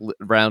the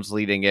rounds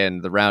leading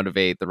in, the round of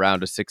 8, the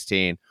round of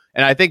 16.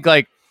 And I think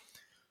like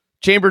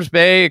Chambers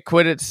Bay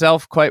acquitted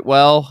itself quite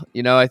well.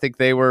 I think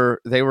they were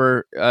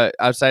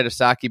outside of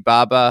Saki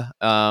Baba.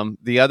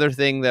 The other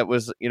thing that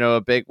was,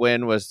 a big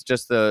win was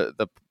just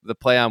the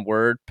play on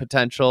word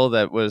potential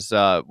that was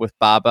with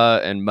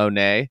Baba and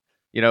Monet.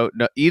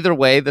 Either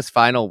way this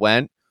final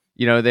went,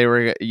 they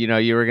were,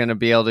 you were going to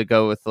be able to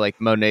go with like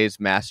Monet's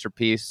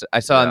masterpiece. I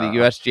saw on the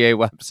USGA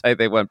website,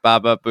 they went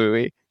Baba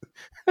Booey.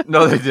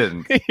 No, they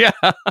didn't. Yeah,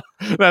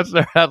 that's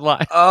their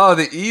headline. Oh,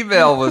 the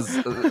email was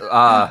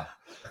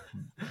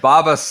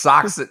Baba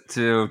socks it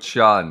to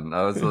Chun.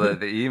 That was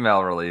the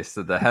email release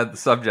to the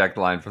subject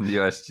line from the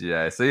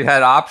USGA. So you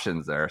had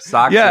options there.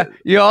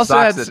 You also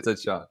socks had it to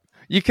Chun.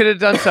 You could have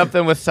done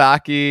something with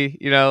Saki,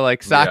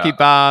 like Saki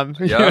Bomb.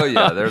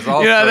 There's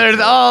all.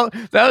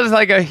 That was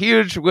like a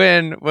huge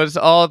win. Was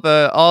all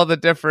the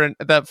different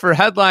that for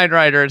headline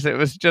writers, it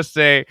was just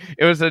a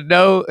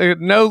no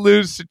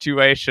lose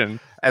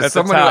situation. As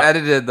someone who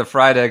edited the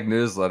Fried Egg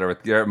newsletter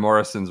with Garrett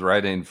Morrison's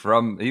writing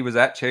he was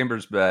at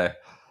Chambers Bay.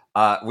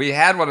 We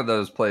had one of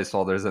those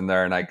placeholders in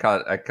there, and I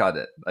cut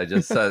it. I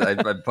just said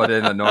I put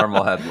in a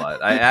normal headline.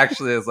 I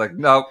actually was like,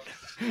 nope.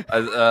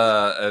 And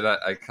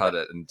I cut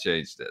it and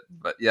changed it.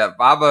 But yeah,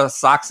 Baba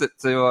socks it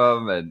to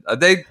him, and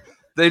they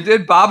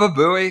did Baba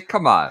Booey.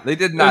 Come on, they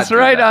did not. It's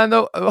right that. On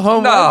the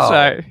home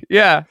website.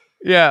 Yeah.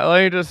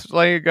 Let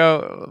me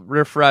go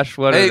refresh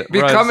what. Hey,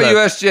 become a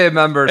USGA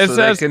member so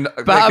they can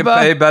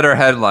pay better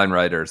headline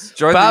writers.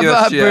 Join Baba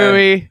the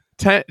USGA.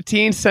 Booey,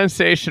 teen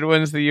sensation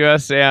wins the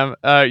US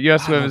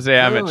Women's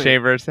Am at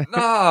Chambers.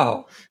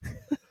 No.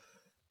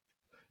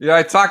 Yeah,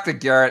 I talked to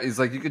Garrett. He's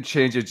like, you can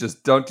change it.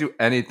 Just don't do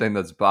anything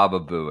that's Baba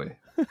Booey.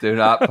 Do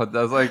not put that.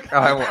 I was like,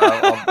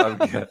 I'm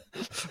good.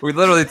 We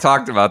literally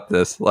talked about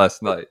this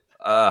last night.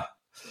 All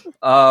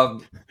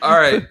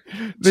right.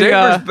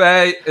 Chambers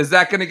Bay, is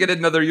that going to get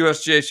another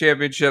USGA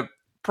championship?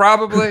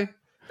 Probably.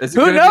 Is it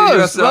Who going to be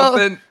the US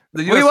Open?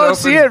 The US we won't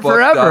see it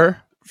forever.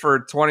 For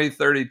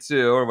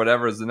 2032 or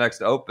whatever is the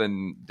next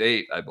open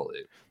date, I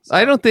believe. So.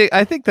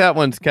 I think that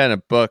one's kind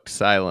of booked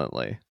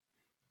silently.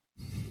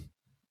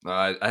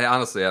 I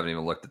honestly haven't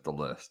even looked at the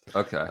list.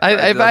 Okay.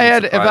 If I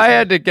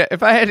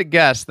had to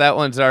guess, that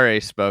one's already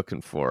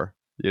spoken for.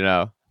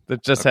 That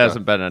just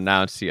hasn't been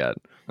announced yet.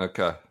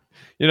 Okay.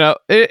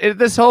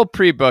 This whole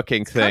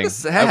pre-booking thing.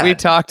 We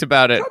talked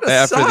about it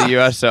after the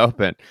U.S.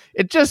 Open.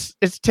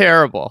 It's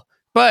terrible.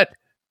 But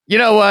you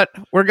know what?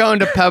 We're going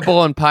to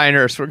Pebble and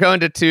Pinehurst. We're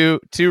going to two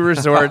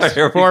resorts,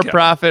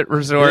 for-profit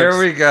resorts. Here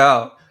we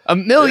go. A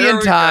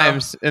million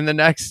times in the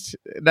next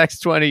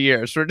 20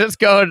 years. We're just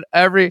going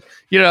every.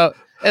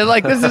 And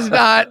like this is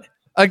not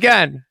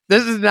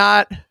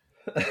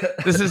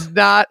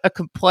a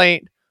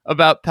complaint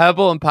about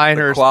Pebble and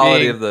Pinehurst the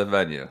quality of the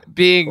venue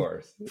being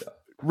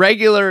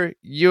regular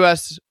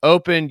U.S.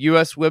 Open,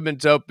 U.S.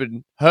 Women's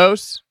Open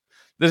hosts.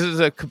 This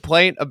is a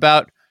complaint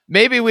about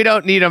maybe we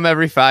don't need them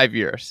every 5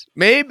 years.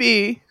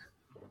 Maybe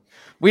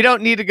we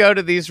don't need to go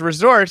to these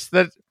resorts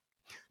that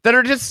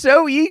are just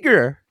so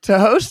eager to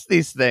host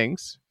these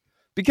things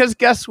because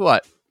guess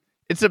what?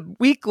 It's a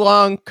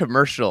week-long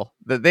commercial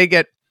that they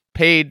get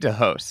paid to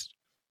host.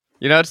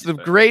 It's the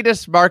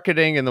greatest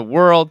marketing in the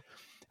world.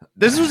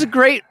 This was a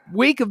great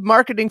week of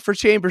marketing for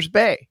Chambers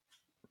Bay.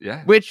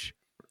 Yeah. Which,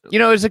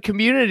 is a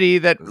community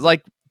that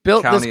like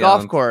built this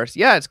golf course.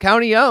 Yeah, it's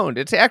county owned.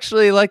 It's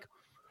actually like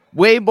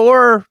way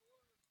more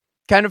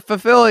kind of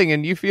fulfilling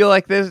and you feel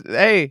like this,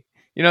 hey,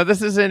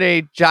 this isn't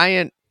a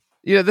giant,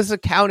 this is a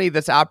county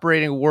that's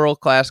operating a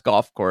world-class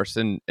golf course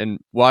in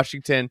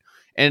Washington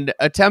and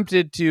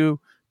attempted to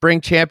bring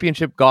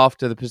championship golf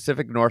to the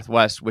Pacific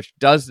Northwest, which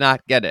does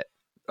not get it.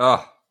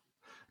 Oh,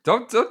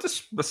 don't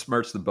just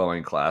besmirch the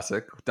Boeing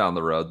Classic down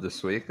the road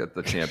this week at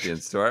the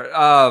Champions Tour.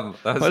 That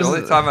was the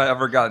only time I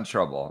ever got in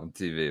trouble on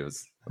TV.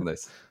 Was when they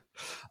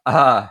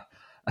I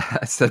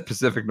said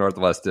Pacific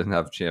Northwest didn't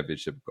have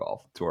championship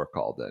golf tour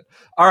called in.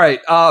 All right.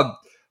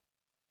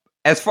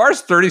 As far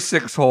as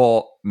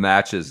 36-hole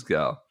matches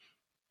go,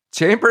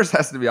 Chambers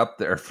has to be up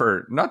there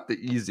for not the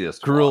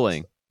easiest.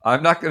 Grueling. Ones.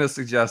 I'm not going to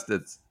suggest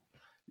it's,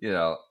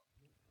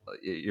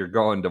 you're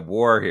going to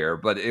war here.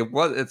 But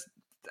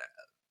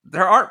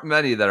there aren't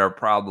many that are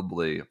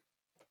probably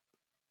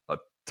a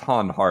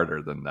ton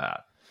harder than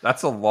that.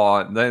 That's a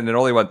long. Then it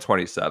only went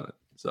 27.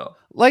 So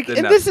like,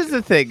 and this is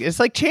the thing. It's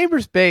like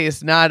Chambers Bay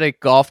is not a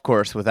golf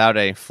course without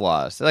any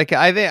flaws. Like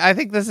I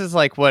think this is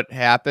like what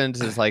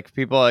happens is like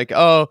people are like,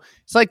 oh,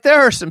 it's like there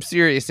are some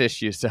serious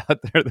issues out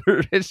there. There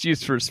are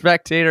issues for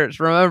spectators.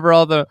 Remember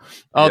all the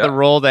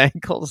rolled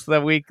ankles the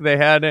week they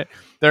had it.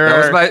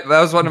 That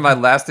was one of my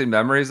lasting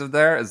memories of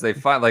there. Is they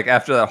find like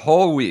after that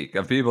whole week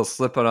of people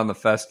slipping on the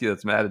fescue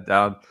that's matted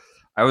down.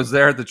 I was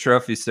there at the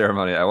trophy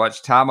ceremony. I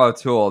watched Tom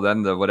O'Toole,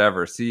 then the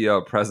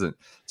CEO president,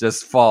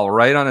 just fall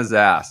right on his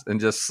ass and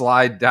just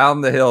slide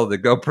down the hill to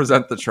go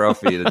present the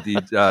trophy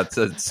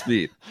to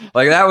Speed.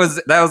 Like that was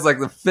like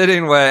the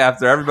fitting way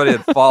after everybody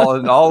had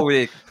fallen all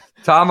week.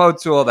 Tom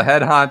O'Toole, the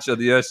head honcho of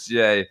the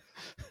USGA,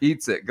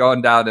 eats it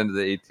going down into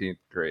the 18th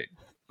green.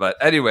 But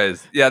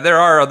anyways, yeah, there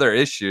are other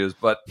issues,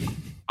 but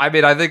I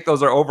mean, I think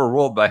those are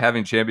overruled by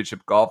having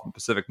championship golf in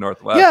Pacific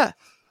Northwest. Yeah,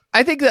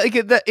 I think that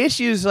like, the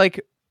issues like.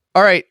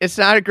 All right, it's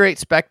not a great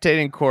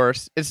spectating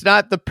course. It's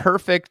not the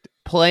perfect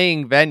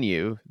playing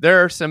venue.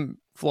 There are some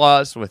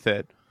flaws with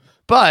it.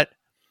 But,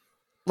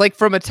 like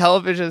from a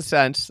television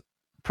sense,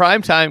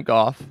 primetime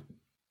golf,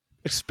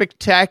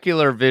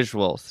 spectacular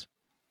visuals.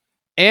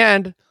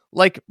 And,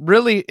 like,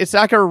 really, it's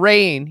not going to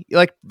rain.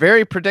 Like,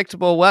 very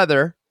predictable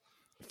weather,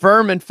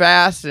 firm and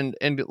fast, and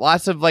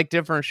lots of, like,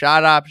 different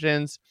shot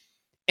options.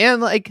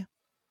 And, like,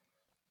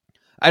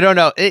 I don't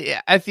know.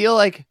 I feel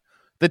like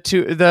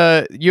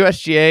the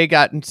USGA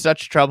got in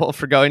such trouble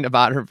for going to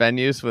modern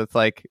venues with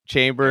like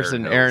Chambers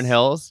and Aaron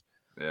Hills.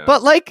 Yeah.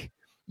 But like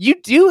you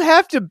do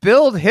have to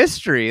build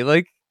history.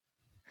 Like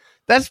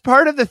that's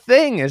part of the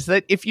thing is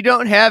that if you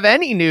don't have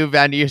any new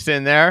venues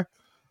in there,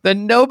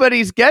 then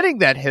nobody's getting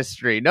that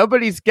history.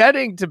 Nobody's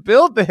getting to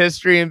build the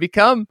history and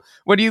become,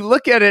 when you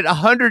look at it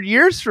 100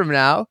 years from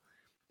now,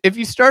 if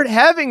you start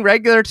having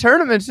regular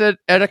tournaments at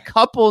a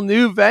couple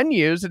new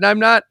venues, and I'm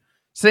not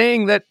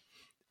saying that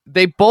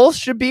they both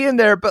should be in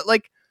there, but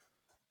like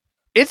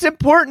it's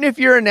important if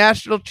you're a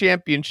national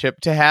championship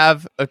to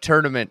have a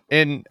tournament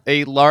in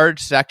a large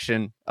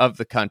section of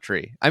the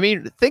country. I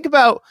mean, think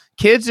about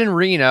kids in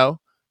Reno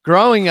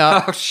growing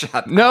up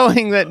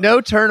knowing that no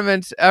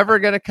tournament's ever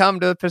going to come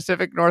to the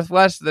Pacific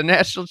Northwest. The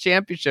national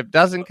championship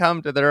doesn't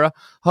come to their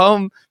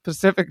home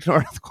Pacific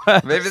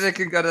Northwest. Maybe they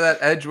could go to that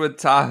Edgewood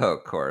Tahoe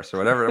course or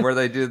whatever, where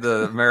they do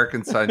the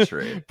American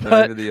Century.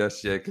 Maybe the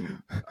USGA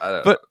can. I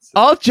don't know.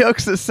 All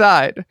jokes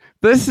aside,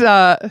 this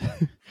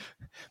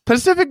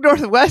Pacific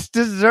Northwest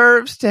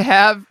deserves to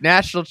have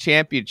national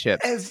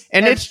championships.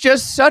 It's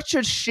just such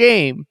a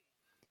shame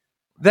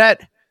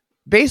that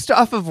based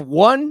off of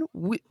one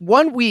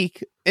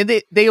week,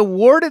 and they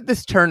awarded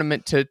this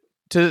tournament to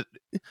the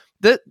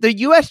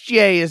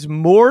USGA is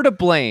more to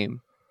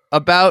blame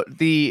about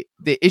the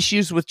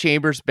issues with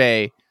Chambers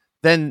Bay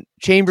than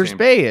Chambers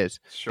Bay is,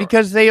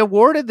 because they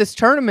awarded this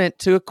tournament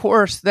to a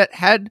course that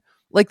had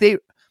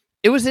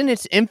it was in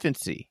its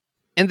infancy.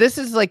 And this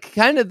is like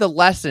kind of the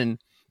lesson.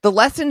 The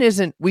lesson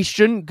isn't we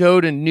shouldn't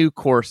go to new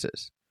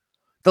courses.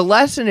 The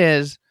lesson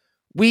is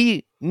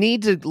we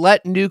need to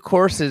let new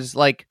courses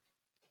like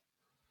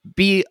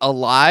be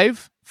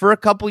alive for a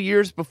couple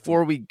years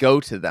before we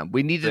go to them.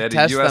 We need to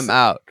test them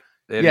out.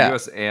 They had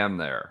US AM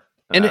there.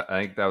 And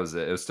I think that was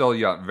it. It was still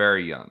young,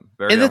 very young.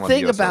 And the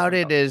thing about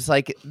it is,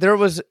 like, there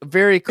was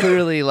very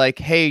clearly, like,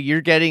 hey,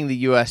 you're getting the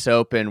U.S.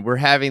 Open. We're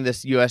having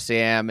this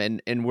USAM,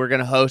 and we're going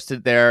to host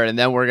it there, and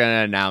then we're going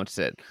to announce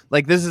it.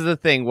 Like, this is the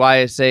thing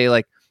why I say,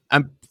 like,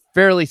 I'm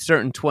fairly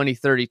certain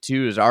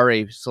 2032 is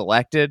already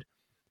selected.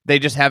 They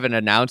just haven't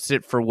announced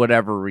it for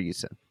whatever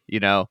reason, you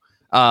know?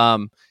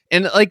 And,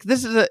 like,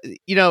 this is,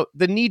 the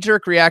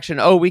knee-jerk reaction,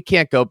 oh, we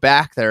can't go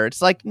back there.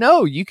 It's like,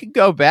 no, you can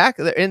go back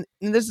there. And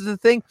this is the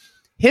thing.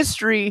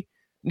 History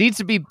needs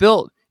to be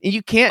built, and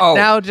you can't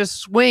now just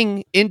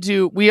swing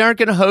into we aren't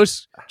going to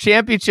host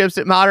championships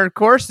at modern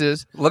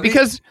courses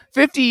because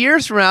 50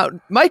 years from now,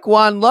 Mike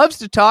Wan loves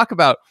to talk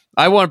about,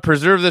 I want to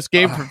preserve this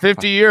game for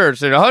 50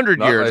 years and 100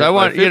 years. I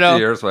want, 50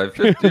 years,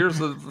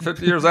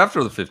 50 years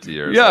after the 50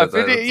 years. Yeah, that's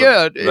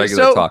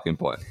regular talking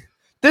point.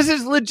 This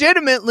is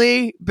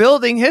legitimately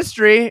building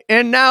history,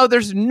 and now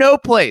there's no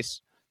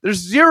place. There's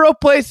 0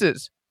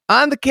 places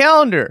on the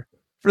calendar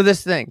for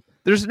this thing.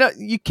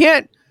 You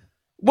can't.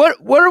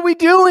 What are we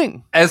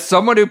doing? As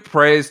someone who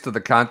prays to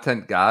the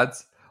content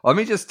gods, let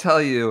me just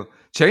tell you,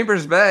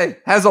 Chambers Bay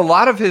has a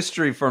lot of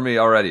history for me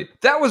already.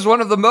 That was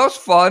one of the most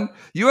fun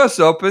U.S.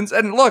 Opens.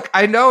 And look,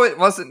 I know it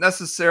wasn't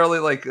necessarily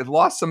like it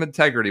lost some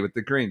integrity with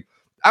the green.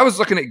 I was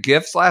looking at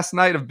GIFs last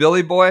night of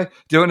Billy Boy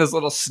doing his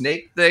little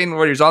snake thing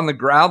where he's on the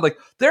ground. Like,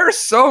 there are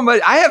so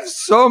many. I have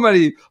so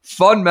many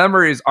fun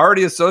memories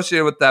already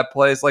associated with that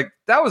place. Like,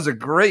 that was a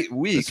great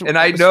week. And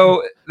I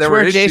know there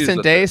were issues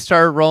Jason Day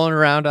started rolling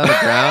around on the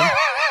ground.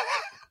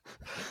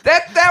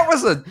 That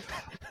was an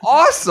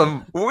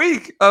awesome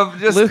week of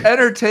just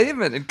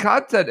entertainment and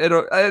content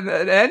and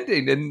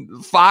ending,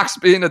 and Fox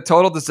being a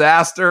total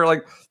disaster.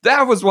 Like,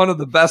 that was one of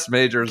the best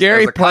majors.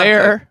 Gary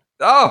Player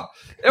Oh,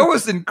 it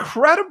was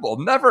incredible,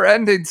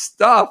 never-ending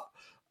stuff.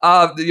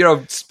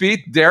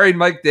 Spieth daring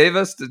Mike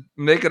Davis to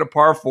make it a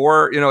par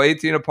 4.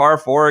 18 a par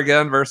 4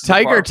 again versus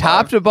Tiger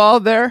topped a ball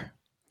there.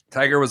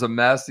 Tiger was a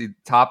mess. He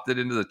topped it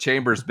into the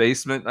Chambers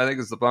basement, I think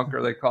is the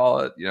bunker they call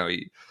it.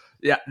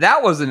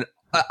 That was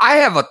I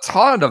have a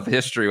ton of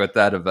history with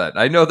that event.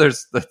 I know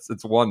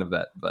it's one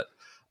event, but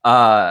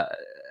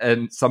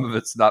and some of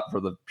it's not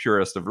for the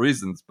purest of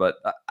reasons, but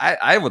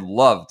I would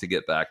love to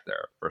get back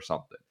there or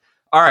something.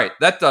 All right,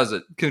 that does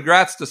it.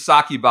 Congrats to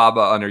Saki Baba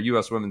on her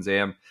U.S. Women's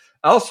Am.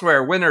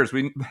 Elsewhere, winners,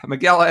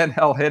 Miguel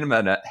Angel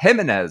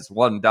Jimenez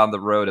won down the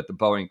road at the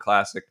Boeing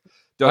Classic.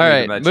 Don't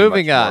need to mention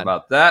much more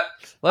about that.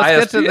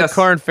 Let's get to the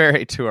Korn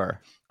Ferry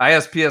Tour.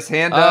 ISPS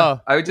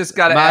Handa. I just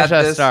got to add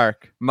this.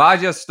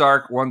 Maja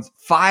Stark won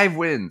 5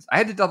 wins. I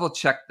had to double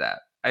check that.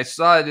 I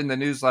saw it in the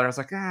newsletter. I was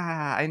like,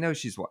 I know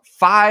she's won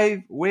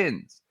 5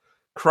 wins,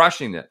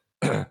 crushing it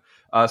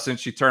since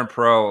she turned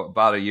pro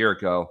about a year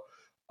ago.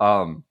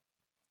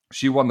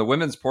 She won the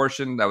women's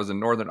portion. That was in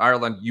Northern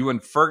Ireland. Ewan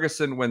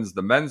Ferguson wins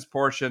the men's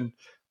portion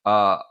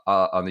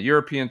on the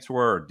European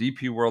Tour or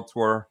DP World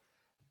Tour.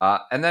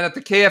 And then at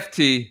the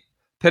KFT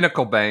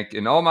Pinnacle Bank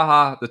in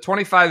Omaha, the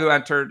 25 who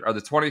entered are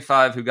the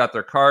 25 who got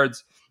their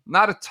cards.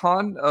 Not a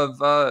ton of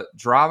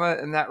drama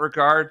in that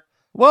regard.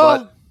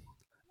 Well,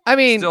 I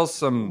mean,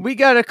 we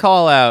got to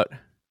call out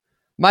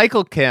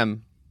Michael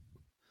Kim,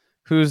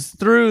 who's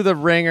through the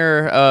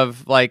ringer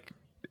of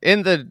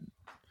in the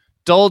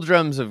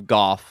doldrums of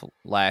golf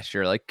last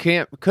year,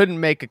 couldn't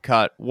make a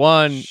cut,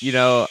 won,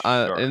 sure.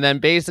 And then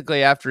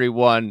basically after he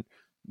won,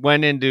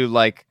 went into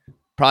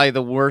probably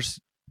the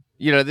worst,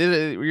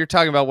 you're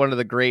talking about one of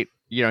the great,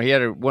 he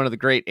had one of the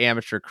great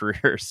amateur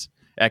careers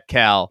at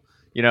Cal,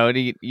 and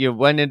he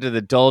went into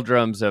the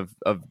doldrums of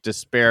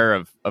despair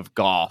of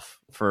golf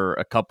for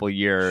a couple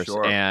years.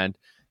 Sure. And,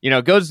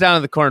 goes down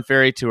to the Korn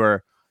Ferry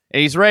Tour,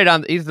 and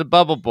he's the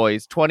bubble boy.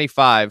 He's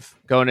 25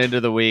 going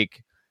into the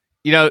week,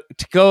 to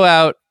go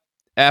out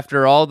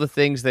after all the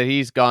things that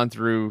he's gone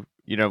through,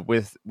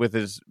 with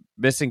his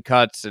missing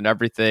cuts and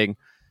everything,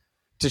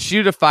 to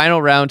shoot a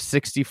final round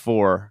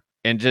 64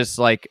 and just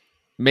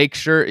make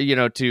sure,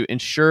 to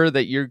ensure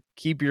that you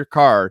keep your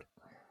card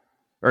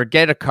or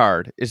get a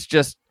card is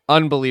just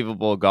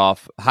unbelievable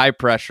golf. High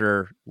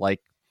pressure,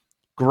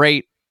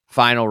 great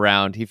final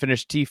round. He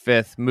finished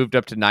T5th, moved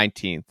up to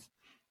 19th.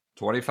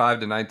 25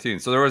 to 19.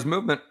 So there was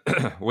movement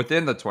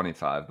within the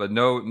 25, but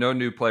no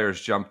new players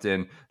jumped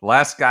in. The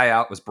last guy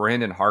out was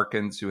Brandon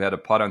Harkins, who had a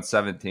putt on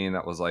 17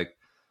 that was a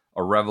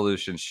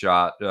revolution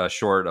shot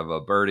short of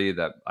a birdie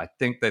that I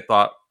think they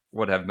thought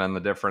would have been the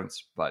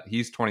difference, but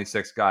he's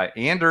 26th guy.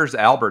 Anders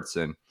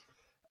Albertson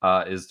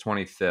is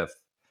 25th.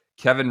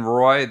 Kevin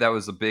Roy, that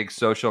was a big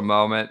social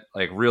moment,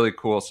 really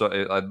cool. So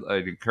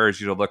I'd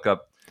encourage you to look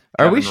up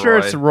Kevin Are we sure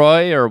it's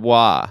Roy or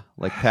Wah,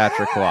 like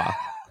Patrick Wah?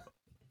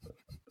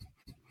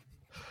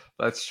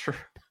 That's true.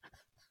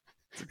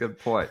 That's a good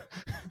point.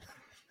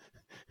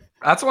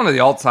 That's one of the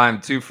all-time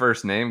 2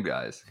 first name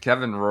guys,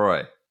 Kevin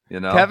Roy.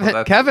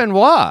 Kevin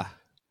Wah.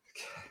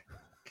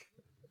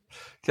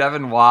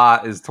 Kevin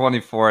Wah is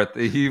 24th.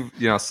 He,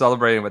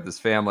 celebrating with his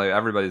family.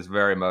 Everybody's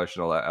very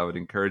emotional. I would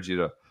encourage you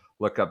to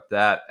look up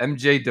that.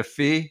 MJ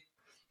Defee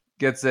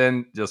gets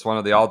in, just one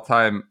of the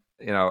all-time,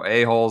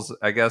 a-holes,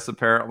 I guess,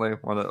 apparently.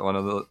 One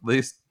of the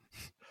least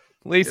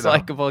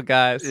likable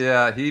guys.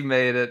 Yeah, he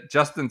made it.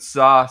 Justin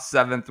Saw,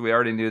 7th. We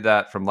already knew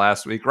that from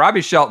last week.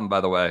 Robbie Shelton,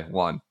 by the way,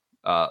 won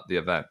the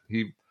event.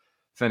 He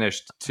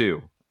finished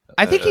 2.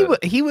 I think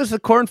he was the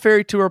Korn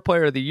Ferry Tour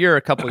Player of the Year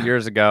a couple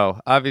years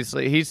ago.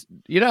 Obviously, he's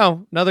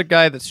another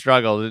guy that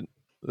struggled.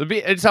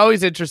 It's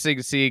always interesting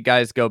to see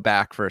guys go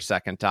back for a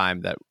second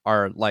time that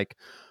are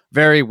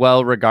very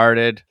well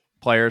regarded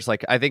players.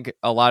 I think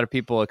a lot of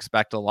people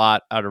expect a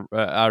lot out of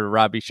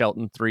Robbie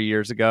Shelton 3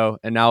 years ago,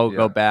 and now we'll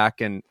go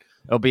back, and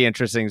it'll be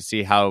interesting to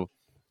see how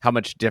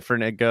much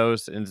different it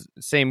goes. And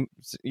same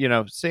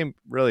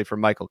really for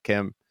Michael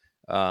Kim.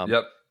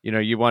 Yep.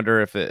 You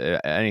wonder if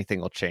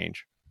anything will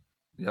change.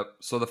 Yep.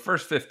 So the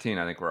first 15,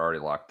 I think, were already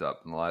locked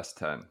up, and the last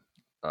 10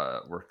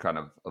 were kind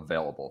of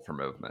available for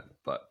movement,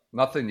 but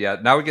nothing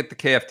yet. Now we get the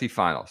KFT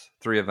finals,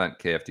 3-event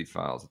KFT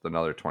finals with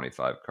another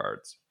 25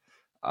 cards.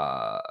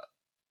 I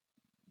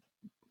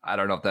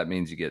don't know if that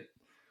means you get.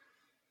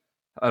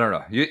 I don't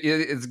know.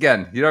 It's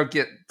again, you don't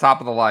get top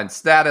of the line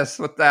status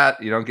with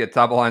that. You don't get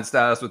top of the line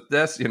status with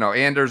this.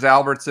 Anders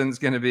Albertson's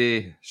going to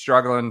be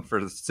struggling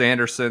for the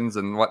Sandersons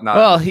and whatnot.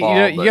 Well,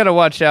 you got to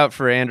watch out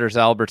for Anders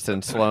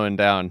Albertson slowing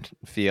down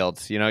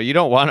fields. You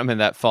don't want him in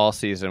that fall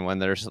season when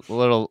there's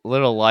little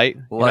light,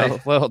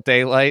 little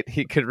daylight.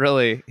 He could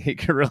really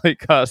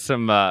cause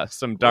some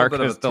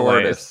darkness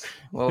delays.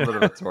 A little bit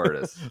of a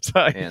tortoise.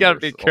 So you got to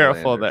be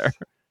careful there.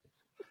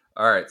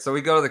 All right, so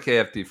we go to the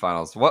KFT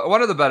finals.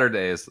 One of the better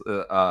days.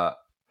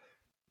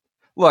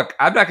 Look,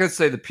 I'm not going to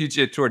say the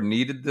PGA Tour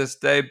needed this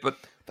day, but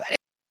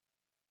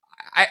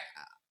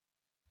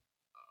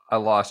I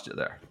lost you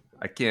there.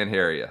 I can't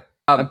hear you.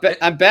 I'm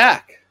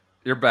back.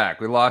 You're back.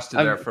 We lost you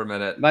there for a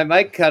minute. My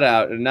mic cut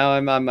out, and now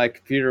I'm on my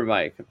computer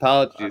mic.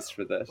 Apologies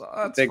for this.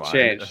 Big fine.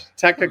 change.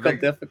 Technical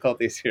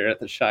difficulties here at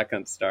the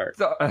shotgun start.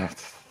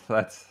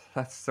 That's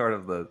sort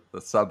of the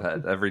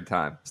subhead every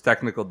time. It's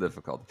technical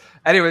difficulty.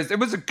 Anyways, it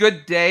was a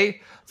good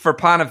day for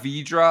Ponte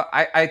Vedra.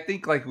 I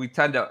think like we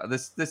tend to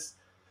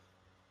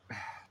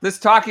this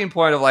talking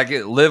point of like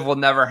Liv will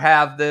never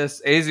have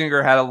this.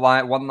 Azinger had a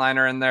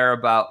one-liner in there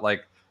about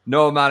like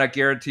no amount of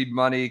guaranteed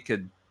money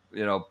could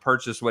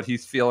purchase what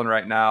he's feeling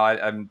right now.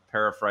 I'm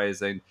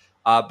paraphrasing.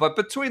 But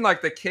between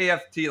like the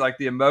KFT, like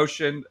the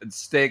emotion and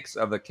stakes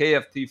of the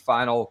KFT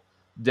final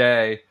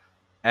day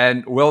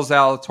and Will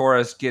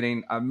Zalatoris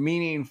getting a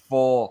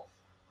meaningful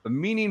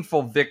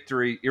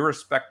victory,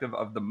 irrespective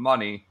of the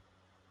money,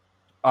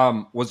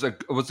 was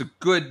a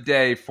good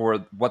day for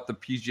what the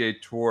PGA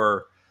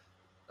Tour,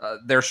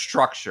 their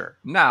structure.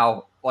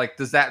 Now, like,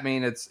 does that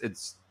mean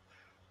it's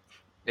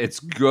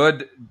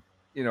good?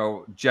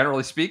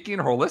 Generally speaking,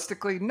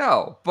 holistically,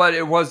 no. But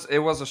it was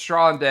a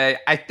strong day.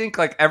 I think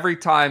like every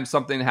time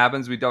something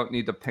happens, we don't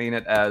need to paint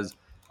it as,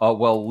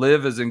 well,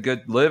 Liv is in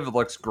good. Liv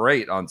looks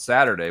great on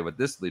Saturday with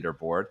this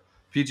leaderboard.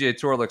 PGA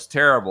Tour looks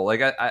terrible.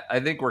 Like I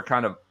think we're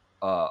kind of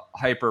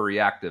hyper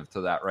reactive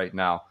to that right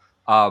now.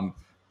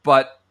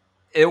 But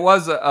it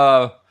was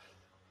a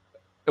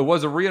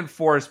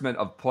reinforcement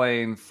of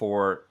playing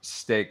for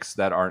stakes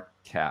that aren't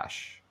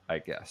cash, I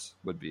guess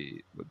would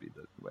be the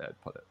way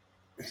I'd put it.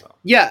 So.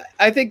 Yeah,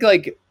 I think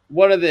like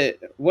one of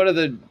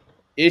the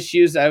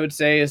issues I would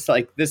say is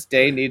like this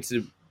day needs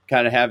to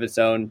kind of have its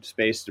own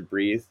space to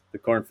breathe. The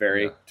Korn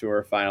Ferry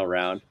Tour final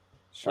round,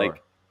 sure.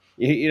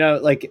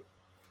 Like like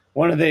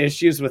one of the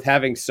issues with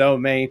having so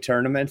many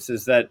tournaments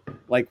is that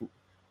like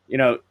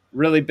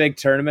really big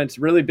tournaments,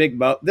 really big.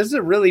 This is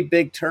a really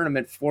big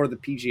tournament for the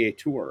PGA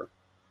Tour,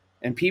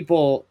 and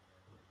people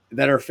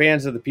that are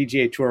fans of the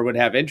PGA Tour would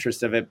have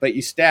interest of it. But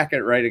you stack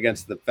it right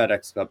against the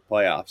FedEx Cup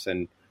playoffs,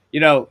 and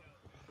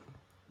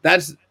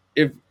that's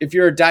if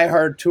you're a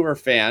diehard tour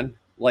fan,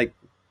 like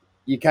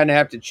you kind of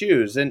have to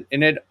choose, and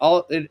it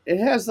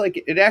has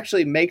like it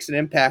actually makes an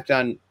impact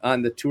on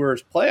the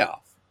tour's playoff,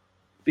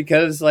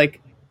 because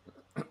like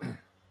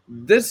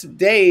this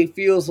day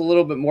feels a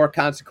little bit more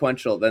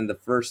consequential than the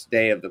first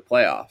day of the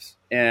playoffs,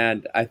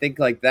 and I think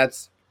like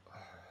that's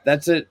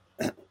it.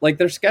 Like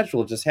their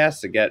schedule just has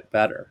to get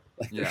better.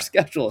 Like their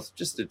schedule is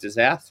just a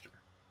disaster.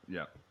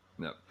 Yeah.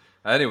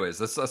 Anyways,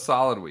 that's a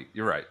solid week.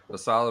 You're right. A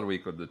solid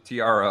week with the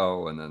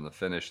TRO and then the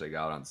finish they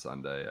got on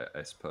Sunday.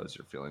 I suppose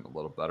you're feeling a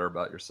little better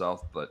about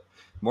yourself, but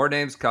more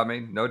names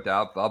coming, no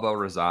doubt. Bubba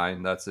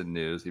resigned. That's in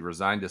news. He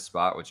resigned his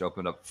spot, which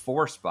opened up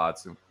 4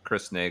 spots.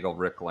 Chris Nagel,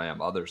 Rick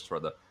Lamb, others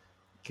for the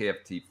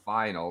KFT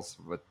finals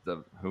with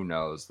the, who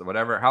knows,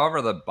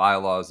 however the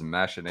bylaws and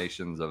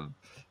machinations of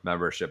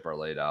membership are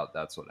laid out,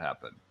 that's what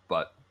happened.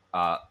 But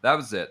that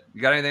was it.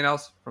 You got anything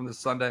else from this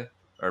Sunday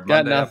or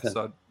Monday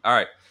episode? All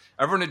right.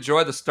 Everyone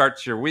enjoy the start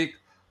to your week.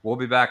 We'll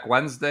be back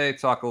Wednesday,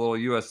 talk a little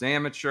U.S.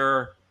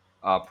 Amateur,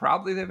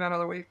 probably the event of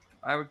the week,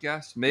 I would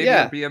guess. Maybe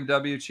a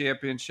BMW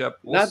championship.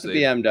 We'll see.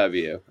 The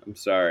BMW. I'm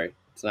sorry.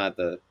 It's not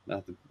the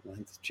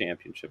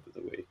championship of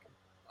the week.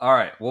 All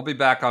right. We'll be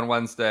back on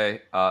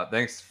Wednesday.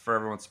 Thanks for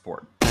everyone's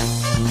support.